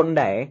 2-3 คน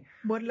ได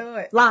หมดเล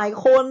ยหลาย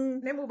คน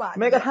ในหมู่บ้าน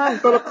แม้กระทั่ง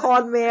ตัวละค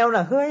รแมว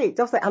น่ะเฮ้ยเ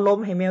จ้าใส่อารม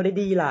ณ์ให้แมวได้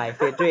ดีหลายเฟ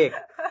รดริก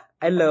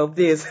I love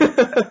this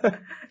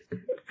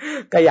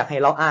ก็อยากให้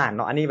ลองอ่านเ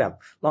นาะอันนี้แบบ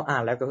ลองอ่า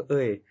นแล้วก็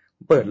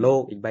เปิดโล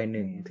กอีกใบห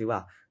นึ่งถือว่า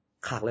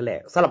คักเลยแหล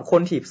ะสำหรับค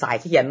นที่สาย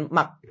เขียน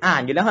มักอ่า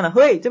นอยู่แล้วนะเ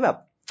ฮ้ยจะแบบ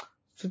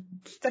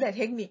จะได้เ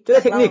ทคนิ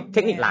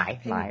คหลา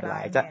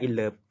ยจะอินเ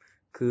ลิฟ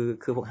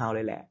คือพวกเฮาเล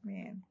ยแหละแ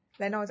ม่น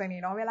และนอกจากนี้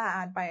เนาะเวลา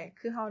อ่านไป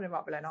คือเฮาได้บอ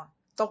กไปแล้วเนาะ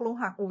ตกหลุม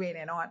รักอูเวแ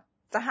น่นอน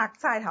จะฮัก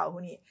ชายเฒ่า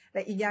ผู้นี้แล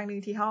ะอีกอย่างนึง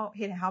ที่เฮาเ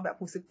ฮ็ดให้เฮาแบบ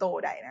รู้สึกโต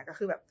ได้นะก็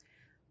คือแบบ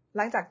ห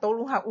ลังจากโต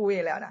ลุงฮักอูเว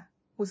แล้วนะ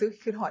รู้สึก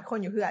คิดฮอดคน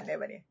อยู่เฮือนได้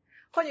บัดนี้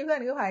คนอยู่เฮือ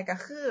นคือไผก็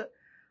คือ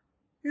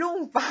ลุง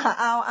ป้า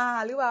อาวอา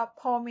หรือว่า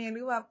พ่อแม่ห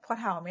รือว่าพ่อ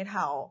เฒ่าแม่เ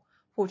ฒ่า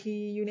ผู้ที่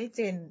อยู่ในเจ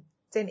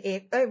น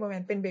X บ่แม่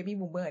นเป็น Baby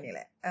Boomer นี่แ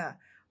หละ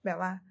แบบ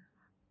ว่า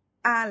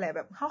แหละแบ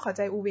บเฮาเข้าใ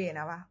จอูเว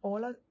นะว่าโอ้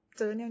แล้วเ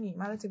จอแนวนี้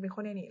มาแล้วจึงเป็นค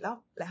นแนวนี้แล้ว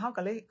เฮา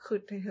ก็เลยคิ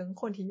ดถึง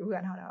คนที่อยู่เฮือ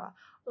นเฮาแล้วว่า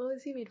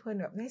ชีวิตเพิ่น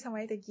แบบในสมั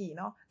ยแต่กี้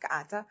เนาะก็อ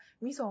าจจะ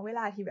มีช่วงเวล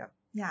าที่แบบ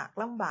ยาก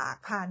ลำบาก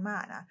ผ่านมา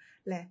นะ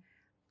และ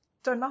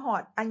จนมาฮอ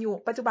ดอายุ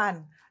ปัจจุบัน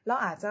เรา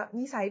อาจจะ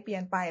นิสัยเปลี่ย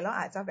นไปเรา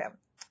อาจจะแบบ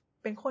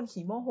เป็นคน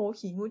ขี้โมโห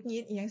ขี้หงุดหงิ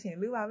ดอีหยังจังซี่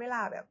หรือว่าเวล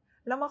าแบบ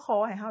แล้วมาขอ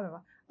ให้เฮาแบบ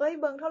ว่าเ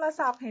บิ่งโทร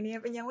ศัพท์ให้เนี่ย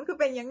เป็นหยังมันคือ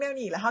เป็นหยังแนว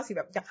นี้แล้วเฮาสิแ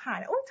บบอยากหา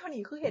โอ๊ยเท่า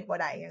นี้คือเฮ็ดบ่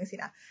ได้จังซี่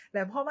นะแ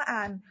ล้วพอมาอ่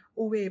าน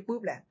อูเวปุ๊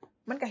บแหละ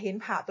มันก็เห็น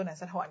ภาพตัวนั้น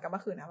สะท้อนกลับม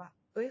าคือนะว่า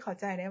เข้า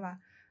ใจได้ว่า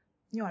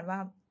ย้อนว่า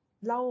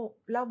เ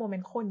ราบ่แม่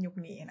นคนยุค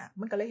นี้นะ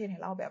มันก็เลยเฮ็ดใ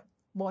ห้เราแบบ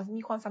บ่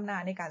มีความชำนา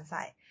ญในการใ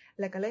ช้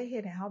แล้วก็เลยเฮ็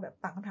ดให้เฮาแบบ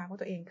ตั้งคำถามกับ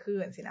ตัวเองขึ้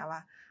นสินะว่า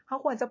เฮา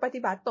ควรจะปฏิ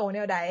บัติโตแน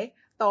วใด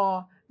ต่อ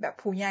แบบ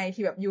ผู้ใหญ่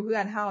ที่แบบอยู่เฮื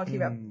อนเฮาที่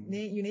แบบ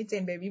นี่อยู่ในเจ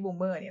น Baby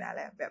Boomer นี่นะแ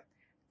หละแบบ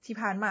ที่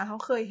ผ่านมาเฮา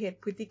เคยเฮ็ด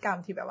พฤติกรรม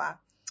ที่แบบว่า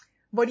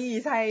บ่ดี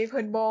ใส่เ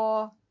พิ่นบ่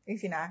จัง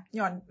ซี่นะ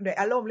ย้อนด้วย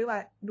อารมณ์หรือว่า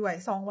ด้วย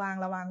ซ่องว่าง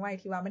ระวางไว้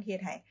ที่ว่ามันเฮ็ด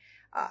ให้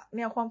แ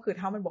นวความคิด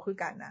เฮามันบ่คือ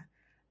กันนะ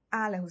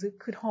แล้วรู้สึก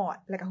คิดฮอด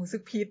แล้วก็รู้สึ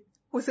กผิด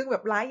รู้สึกแบ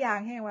บหลายอย่าง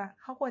แฮงว่า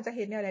เฮาควรจะเ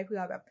ฮ็ดแนวใดเพื่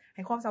อแบบใ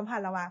ห้ความสัมพัน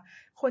ธ์ระหว่าง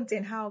คนเจ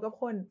นเฮากับ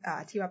คน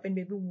ที่ว่าเป็น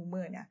Baby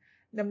Boomer เนี่ย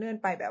ดำเนิน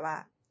ไปแบบว่า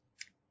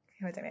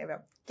ว่าจังได๋แบ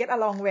บ get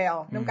along well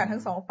นำกันทั้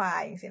ง2ฝ่า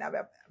ยจังซี่นะแ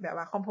บบ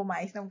ว่า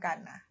compromise นำกัน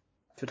นะ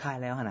สุดท้าย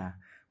แล้วหั่นน่ะ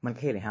มัน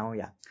เฮ็ดให้เฮา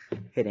อยาก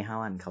เฮ็ดให้เฮา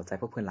เข้าใจ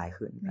พวกเพิ่นหลาย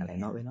ขึ้นอะไร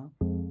เนาะเนาะ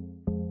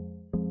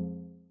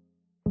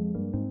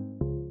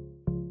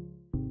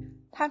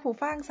ท่านผู้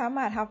ฟังสาม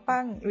ารถรับฟั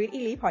ง Read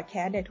Elite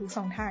Podcast ได้ทุก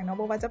ช่องทางเนาะ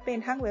บ่ว่าจะเป็น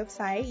ทั้งเว็บไ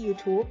ซต์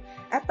YouTube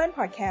Apple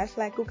Podcast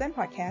และ Google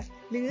Podcast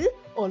หรือ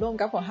โอ้ร่วม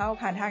กับพวกเฮา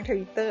ผ่านทาง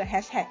Twitter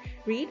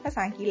 #read ภาษ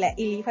าอังกฤษและ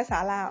elite ภาษา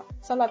ลาว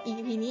สำหรับ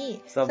EP นี้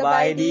สบา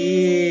ยดี